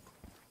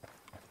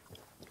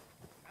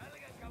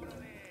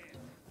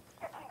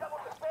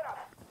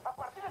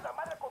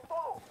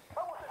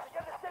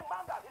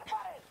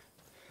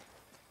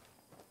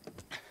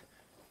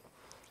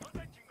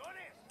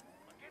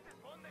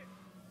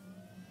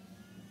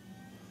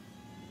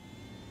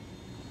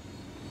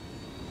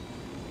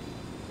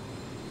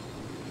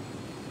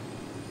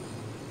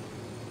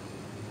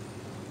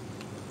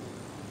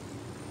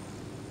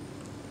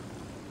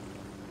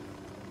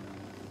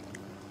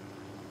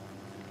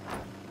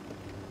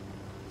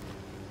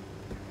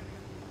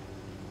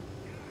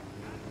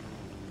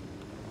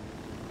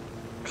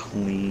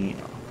 Clean.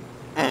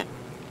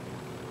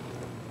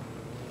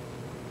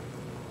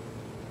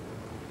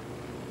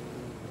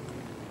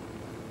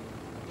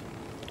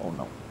 Oh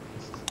no.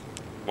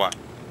 What?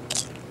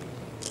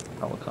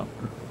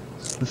 Helicopter.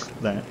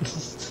 That.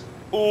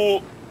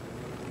 Oh.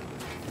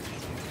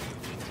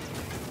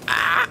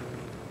 Ah.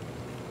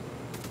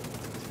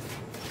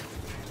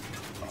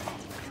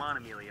 Come on,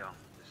 Emilio.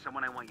 There's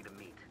someone I want you to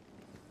meet.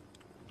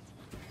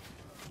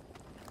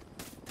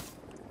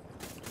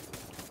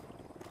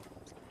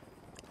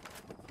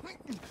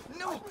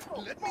 No!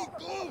 Let me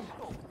go!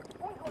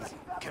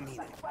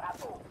 Camine.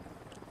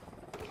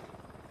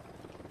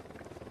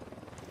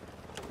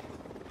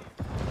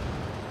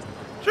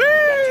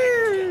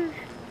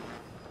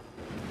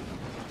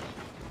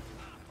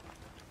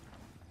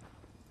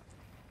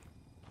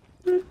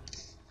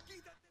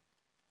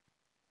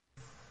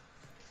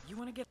 You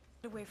want to get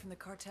away from the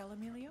cartel,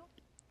 Emilio?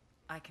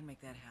 I can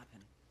make that happen.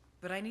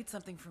 But I need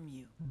something from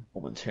you.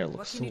 Woman's hair looks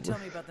What can you silver.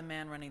 tell me about the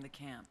man running the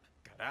camp?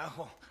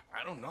 Carajo,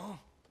 I don't know.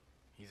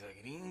 He's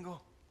a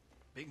gringo.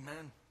 Big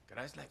man.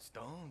 Guys like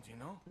stones, you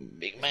know?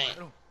 Big man.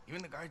 Claro.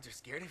 Even the guards are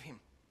scared of him.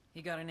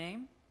 He got a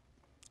name?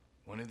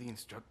 One of the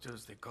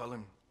instructors, they call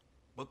him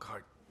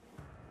Bookhart.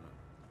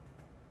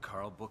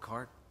 Carl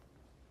Bookhart?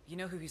 You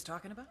know who he's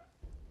talking about?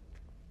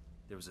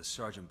 There was a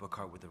Sergeant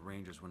Bookhart with the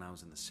Rangers when I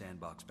was in the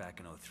sandbox back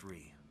in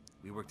 '03.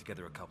 We worked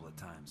together a couple of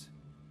times.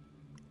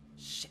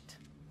 Shit.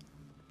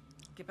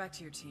 Get back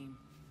to your team.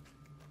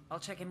 I'll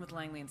check in with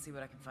Langley and see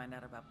what I can find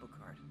out about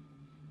Bookhart.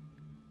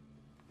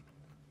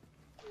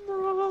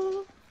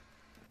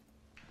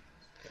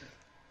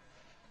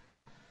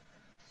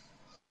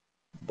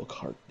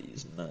 Bookhart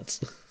these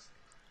nuts.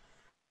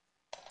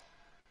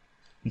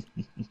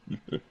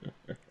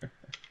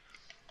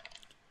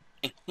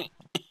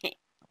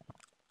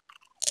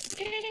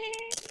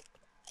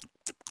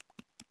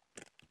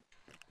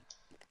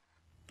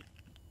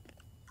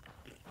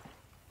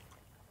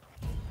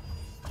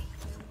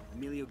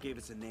 Emilio gave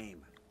us a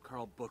name.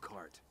 Carl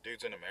Bookhart.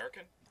 Dude's an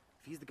American?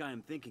 If he's the guy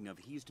I'm thinking of,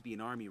 he used to be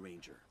an Army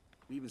Ranger.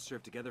 We even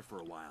served together for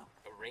a while.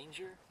 A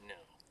ranger? No.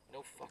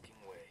 No fucking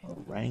way. A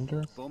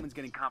wrangler? Bowman's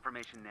getting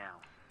Confirmation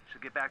now.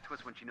 She'll get back to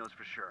us when she knows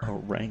for sure. A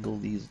wrangle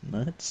these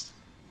nuts?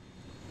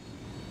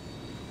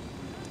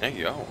 There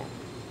you go.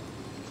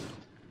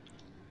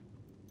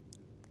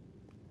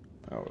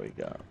 Oh, we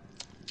got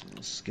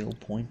a skill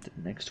point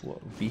next to a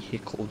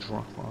vehicle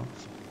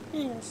drop-off.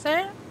 Yes,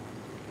 sir.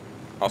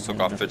 Also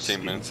got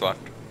 15 minutes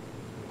left.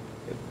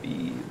 It'd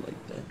be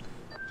like that.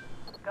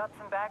 Got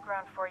some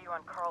background for you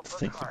on Carl I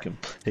think Bookhart. you can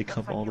pick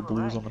up all the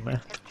blues on the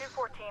map. His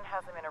 214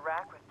 has him in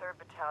Iraq with 3rd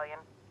Battalion,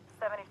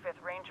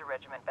 75th Ranger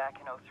Regiment back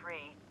in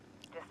 '03,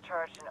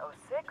 discharged in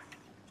 '06,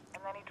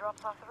 and then he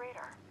drops off the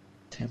radar.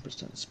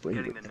 10% spray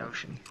Getting the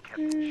reduction. notion he's kept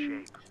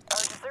in shape.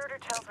 Our deserter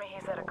tells me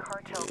he's at a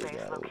cartel Okay,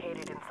 base go.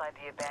 located inside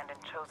the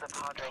abandoned Chosa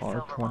Padre Car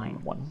silver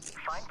mine. 21.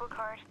 Find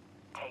Bookhart,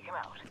 take him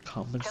out.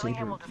 Killing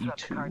him Compensator will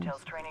disrupt the E2.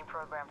 cartel's training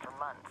program for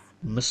months.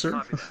 Misser?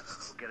 Copy that.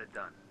 We'll get it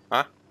done.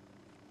 Huh?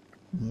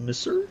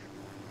 Misser?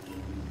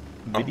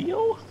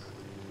 Video?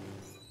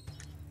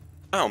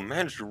 Oh,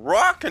 man's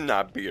rocking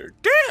that beard.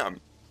 Damn!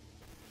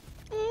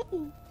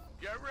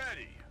 Get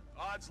ready.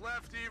 Odds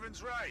left,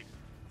 evens right.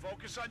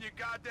 Focus on your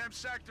goddamn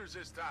sectors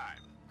this time.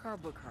 Carl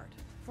Bookhart,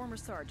 former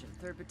sergeant,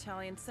 3rd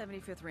Battalion,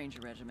 75th Ranger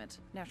Regiment,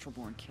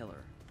 natural-born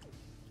killer.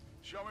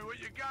 Show me what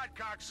you got,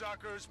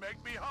 cocksuckers.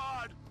 Make me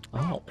hard.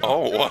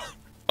 Oh.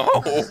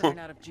 He's in and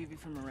out of juvie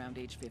from around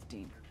age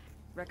 15.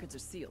 Records are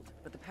sealed,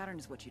 but the pattern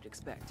is what you'd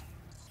expect.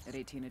 At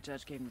 18, a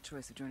judge gave him the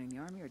choice of joining the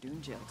army or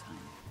doing jail time.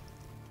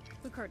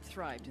 Bookhart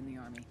thrived in the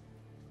army.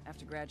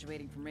 After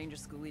graduating from Ranger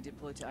School, he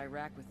deployed to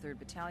Iraq with 3rd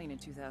Battalion in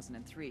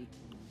 2003.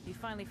 He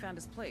finally found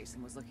his place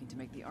and was looking to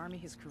make the army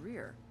his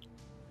career.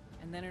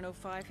 And then in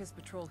 '05, his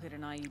patrol hit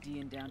an IED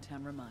in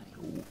downtown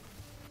Ramadi.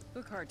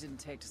 Bookhart didn't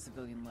take to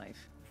civilian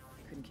life.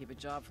 Couldn't keep a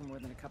job for more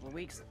than a couple of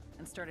weeks,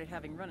 and started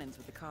having run-ins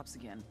with the cops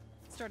again.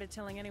 Started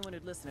telling anyone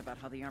who'd listen about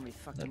how the army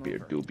fucked him That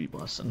beard over. do be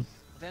bussin'.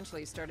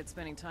 Eventually, he started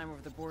spending time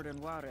over the border in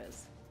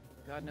Juarez.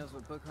 God knows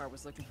what Bookhart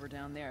was looking for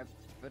down there,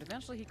 but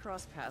eventually he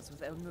crossed paths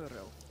with El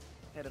Muro,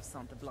 head of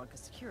Santa Blanca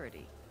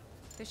security.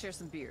 They share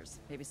some beers,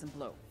 maybe some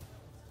blow.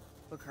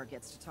 Bookhart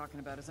gets to talking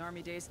about his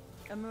army days.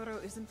 El Muro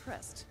is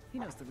impressed. He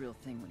knows the real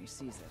thing when he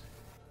sees it.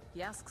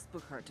 He asks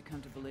Bookhart to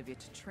come to Bolivia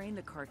to train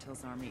the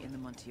cartel's army in the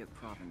Montioc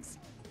province.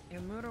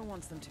 El Muro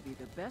wants them to be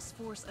the best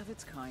force of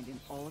its kind in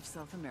all of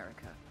South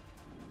America.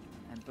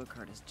 And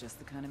Bookhart is just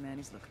the kind of man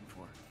he's looking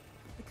for.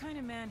 The kind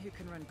of man who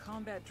can run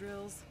combat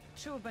drills,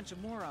 show a bunch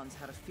of morons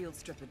how to field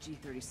strip a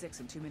G-36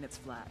 in 2 minutes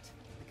flat.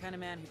 The kind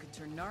of man who can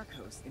turn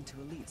narcos into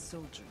elite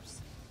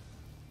soldiers.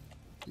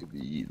 You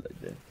be like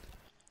that.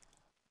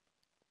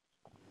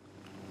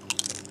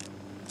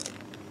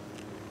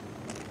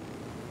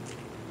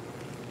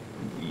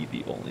 We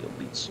the only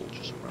elite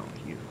soldiers around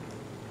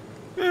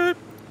here.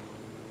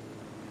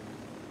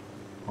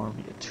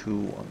 Army of 2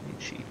 on me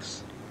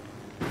cheeks.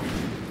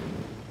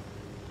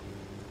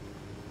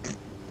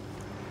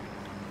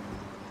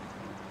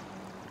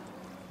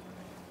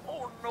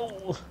 Oh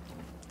no!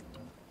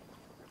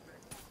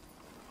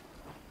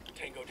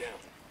 Tango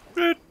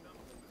down.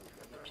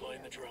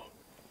 Deploying the drone.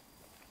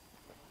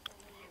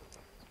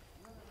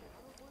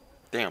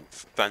 Damn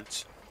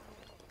fence.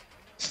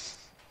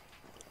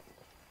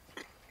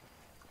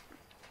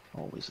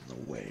 Always in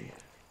the way.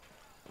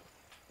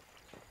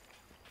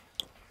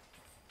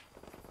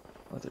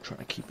 Like they're trying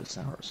to keep us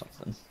out or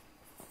something.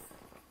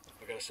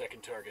 I got a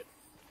second target.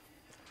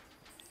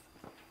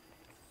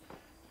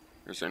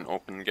 There's an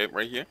open gate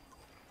right here.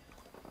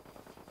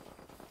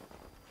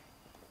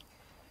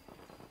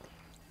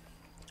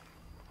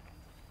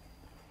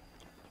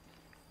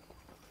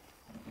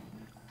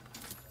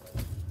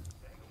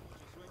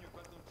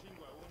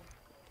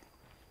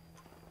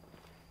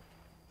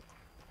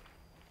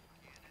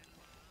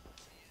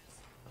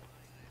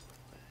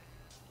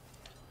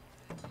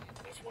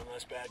 That's one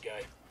less bad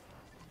guy.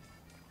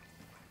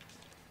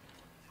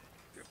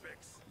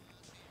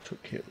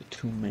 Took care of the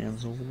 2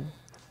 mans over there.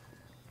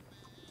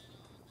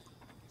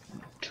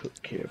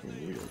 Took care of them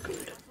real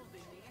good.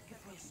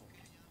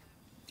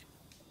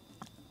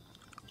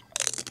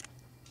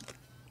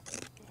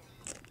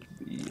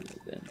 Yeah,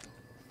 then.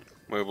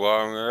 We're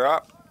blowing it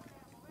up.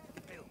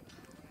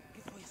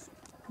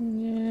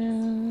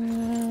 Yeah.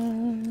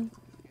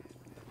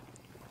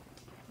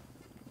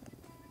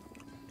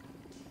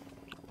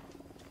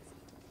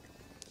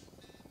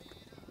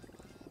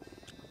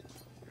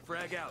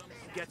 Frag out.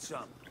 Get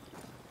some.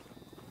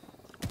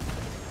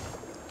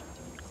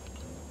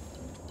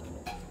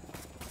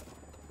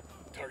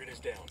 Target is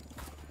down.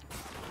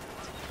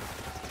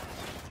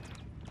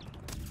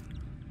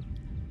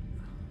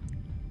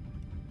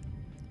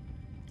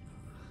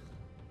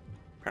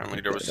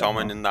 Apparently there was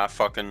someone in that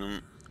fucking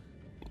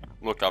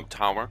lookout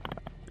tower.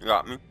 You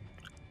got me?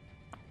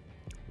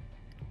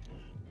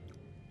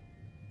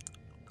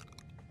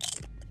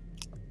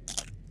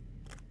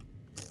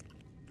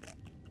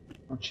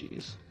 Oh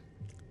jeez.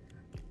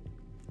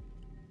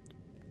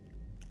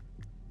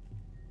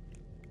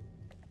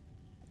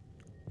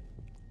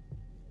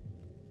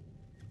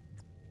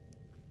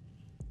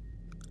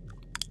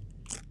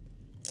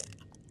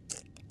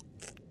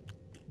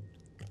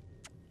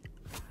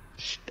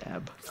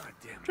 Stab. God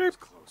damn, that was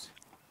close.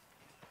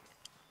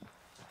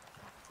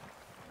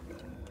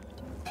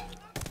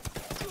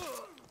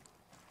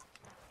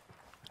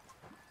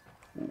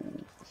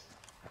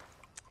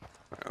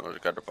 Let's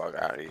get the fuck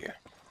out of here.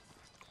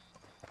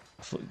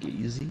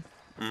 Fugazi.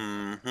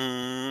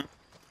 Mm-hmm.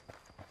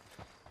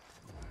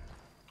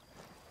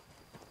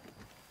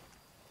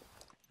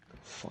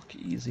 Fuck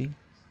easy.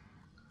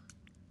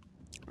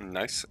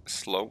 Nice,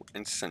 slow,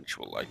 and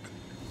sensual like.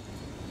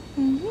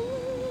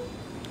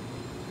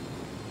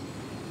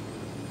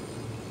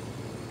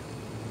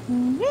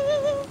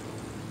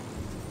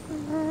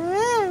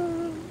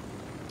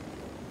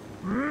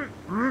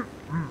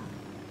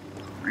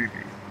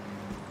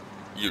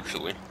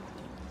 Usually.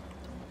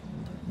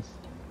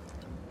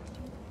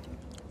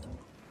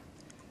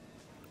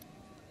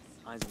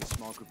 Eyes on a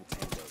small group of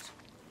tangos.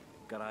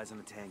 Got eyes on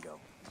the tango.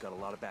 He's got a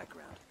lot of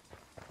background.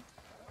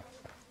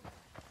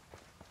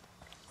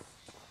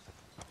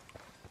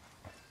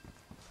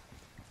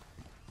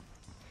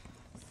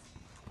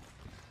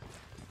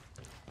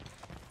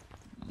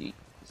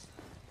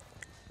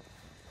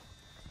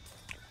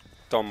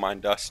 Don't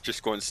mind us.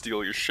 Just go and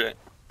steal your shit.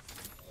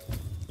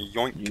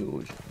 Yoink.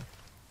 Usually.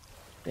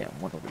 Damn,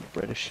 what are we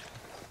British?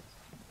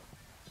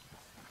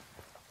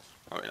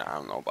 I mean, I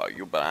don't know about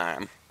you, but I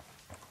am.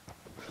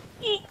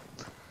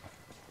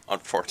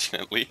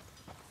 Unfortunately.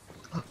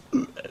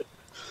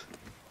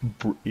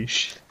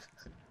 British.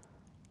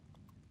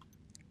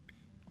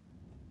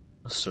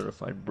 A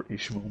certified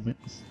British moment.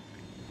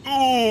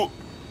 Ooh!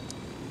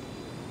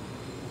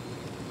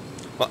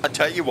 Well, I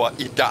tell you what,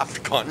 you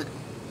daft cunt.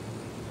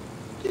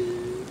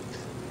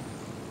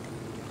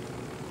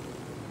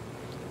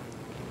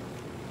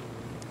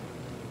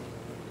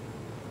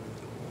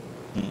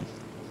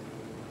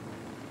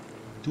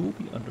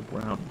 Doobie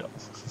Underground, though.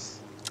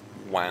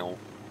 Wow.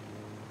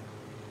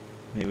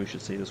 Maybe we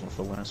should say this one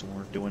for the last one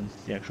we're doing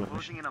the actual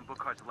Closing mission. in on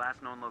Bookhart's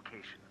last known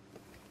location.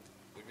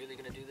 We really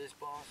gonna do this,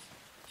 boss?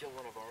 Kill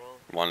one of our own?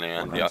 Want to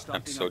end the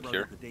episode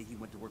here? The day he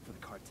went to work for the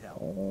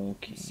cartel.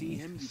 Okay. You see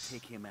him, you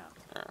take him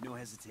out. No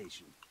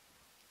hesitation.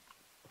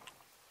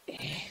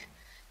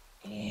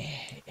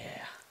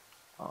 Yeah.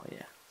 Oh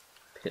yeah.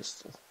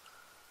 Pistol.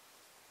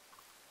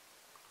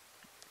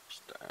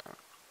 Just,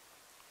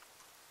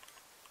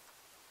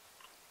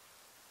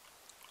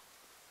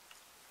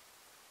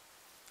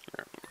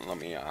 here, let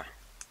me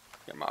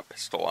get my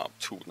pistol out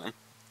too then.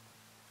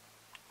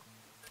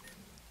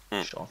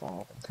 Show off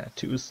all the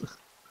tattoos.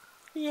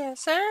 Yes,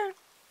 sir.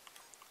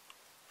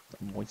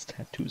 The moist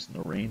tattoos in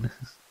the rain.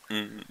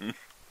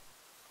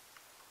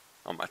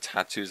 Oh, my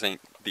tattoos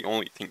ain't the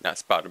only thing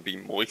that's about to be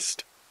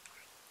moist.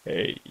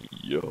 Hey,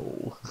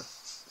 yo.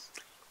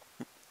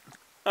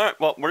 Alright,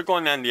 well, we're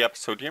going to end the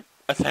episode here.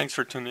 Thanks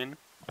for tuning in.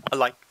 A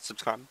like,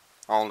 subscribe,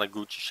 all that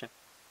Gucci shit.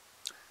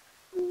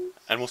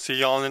 And we'll see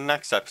y'all in the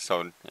next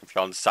episode if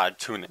y'all decide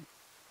to tune in.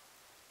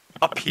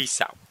 A peace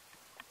out.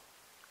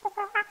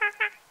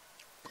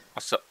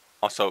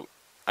 Also,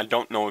 I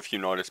don't know if you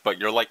noticed, but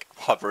you're like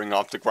hovering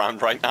off the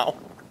ground right now.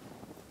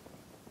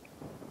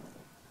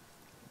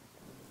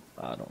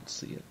 I don't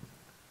see it.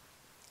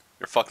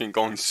 You're fucking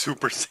going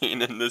Super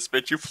Saiyan in this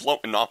bitch. You're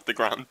floating off the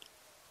ground.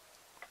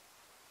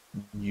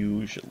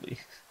 Usually.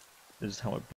 This is how it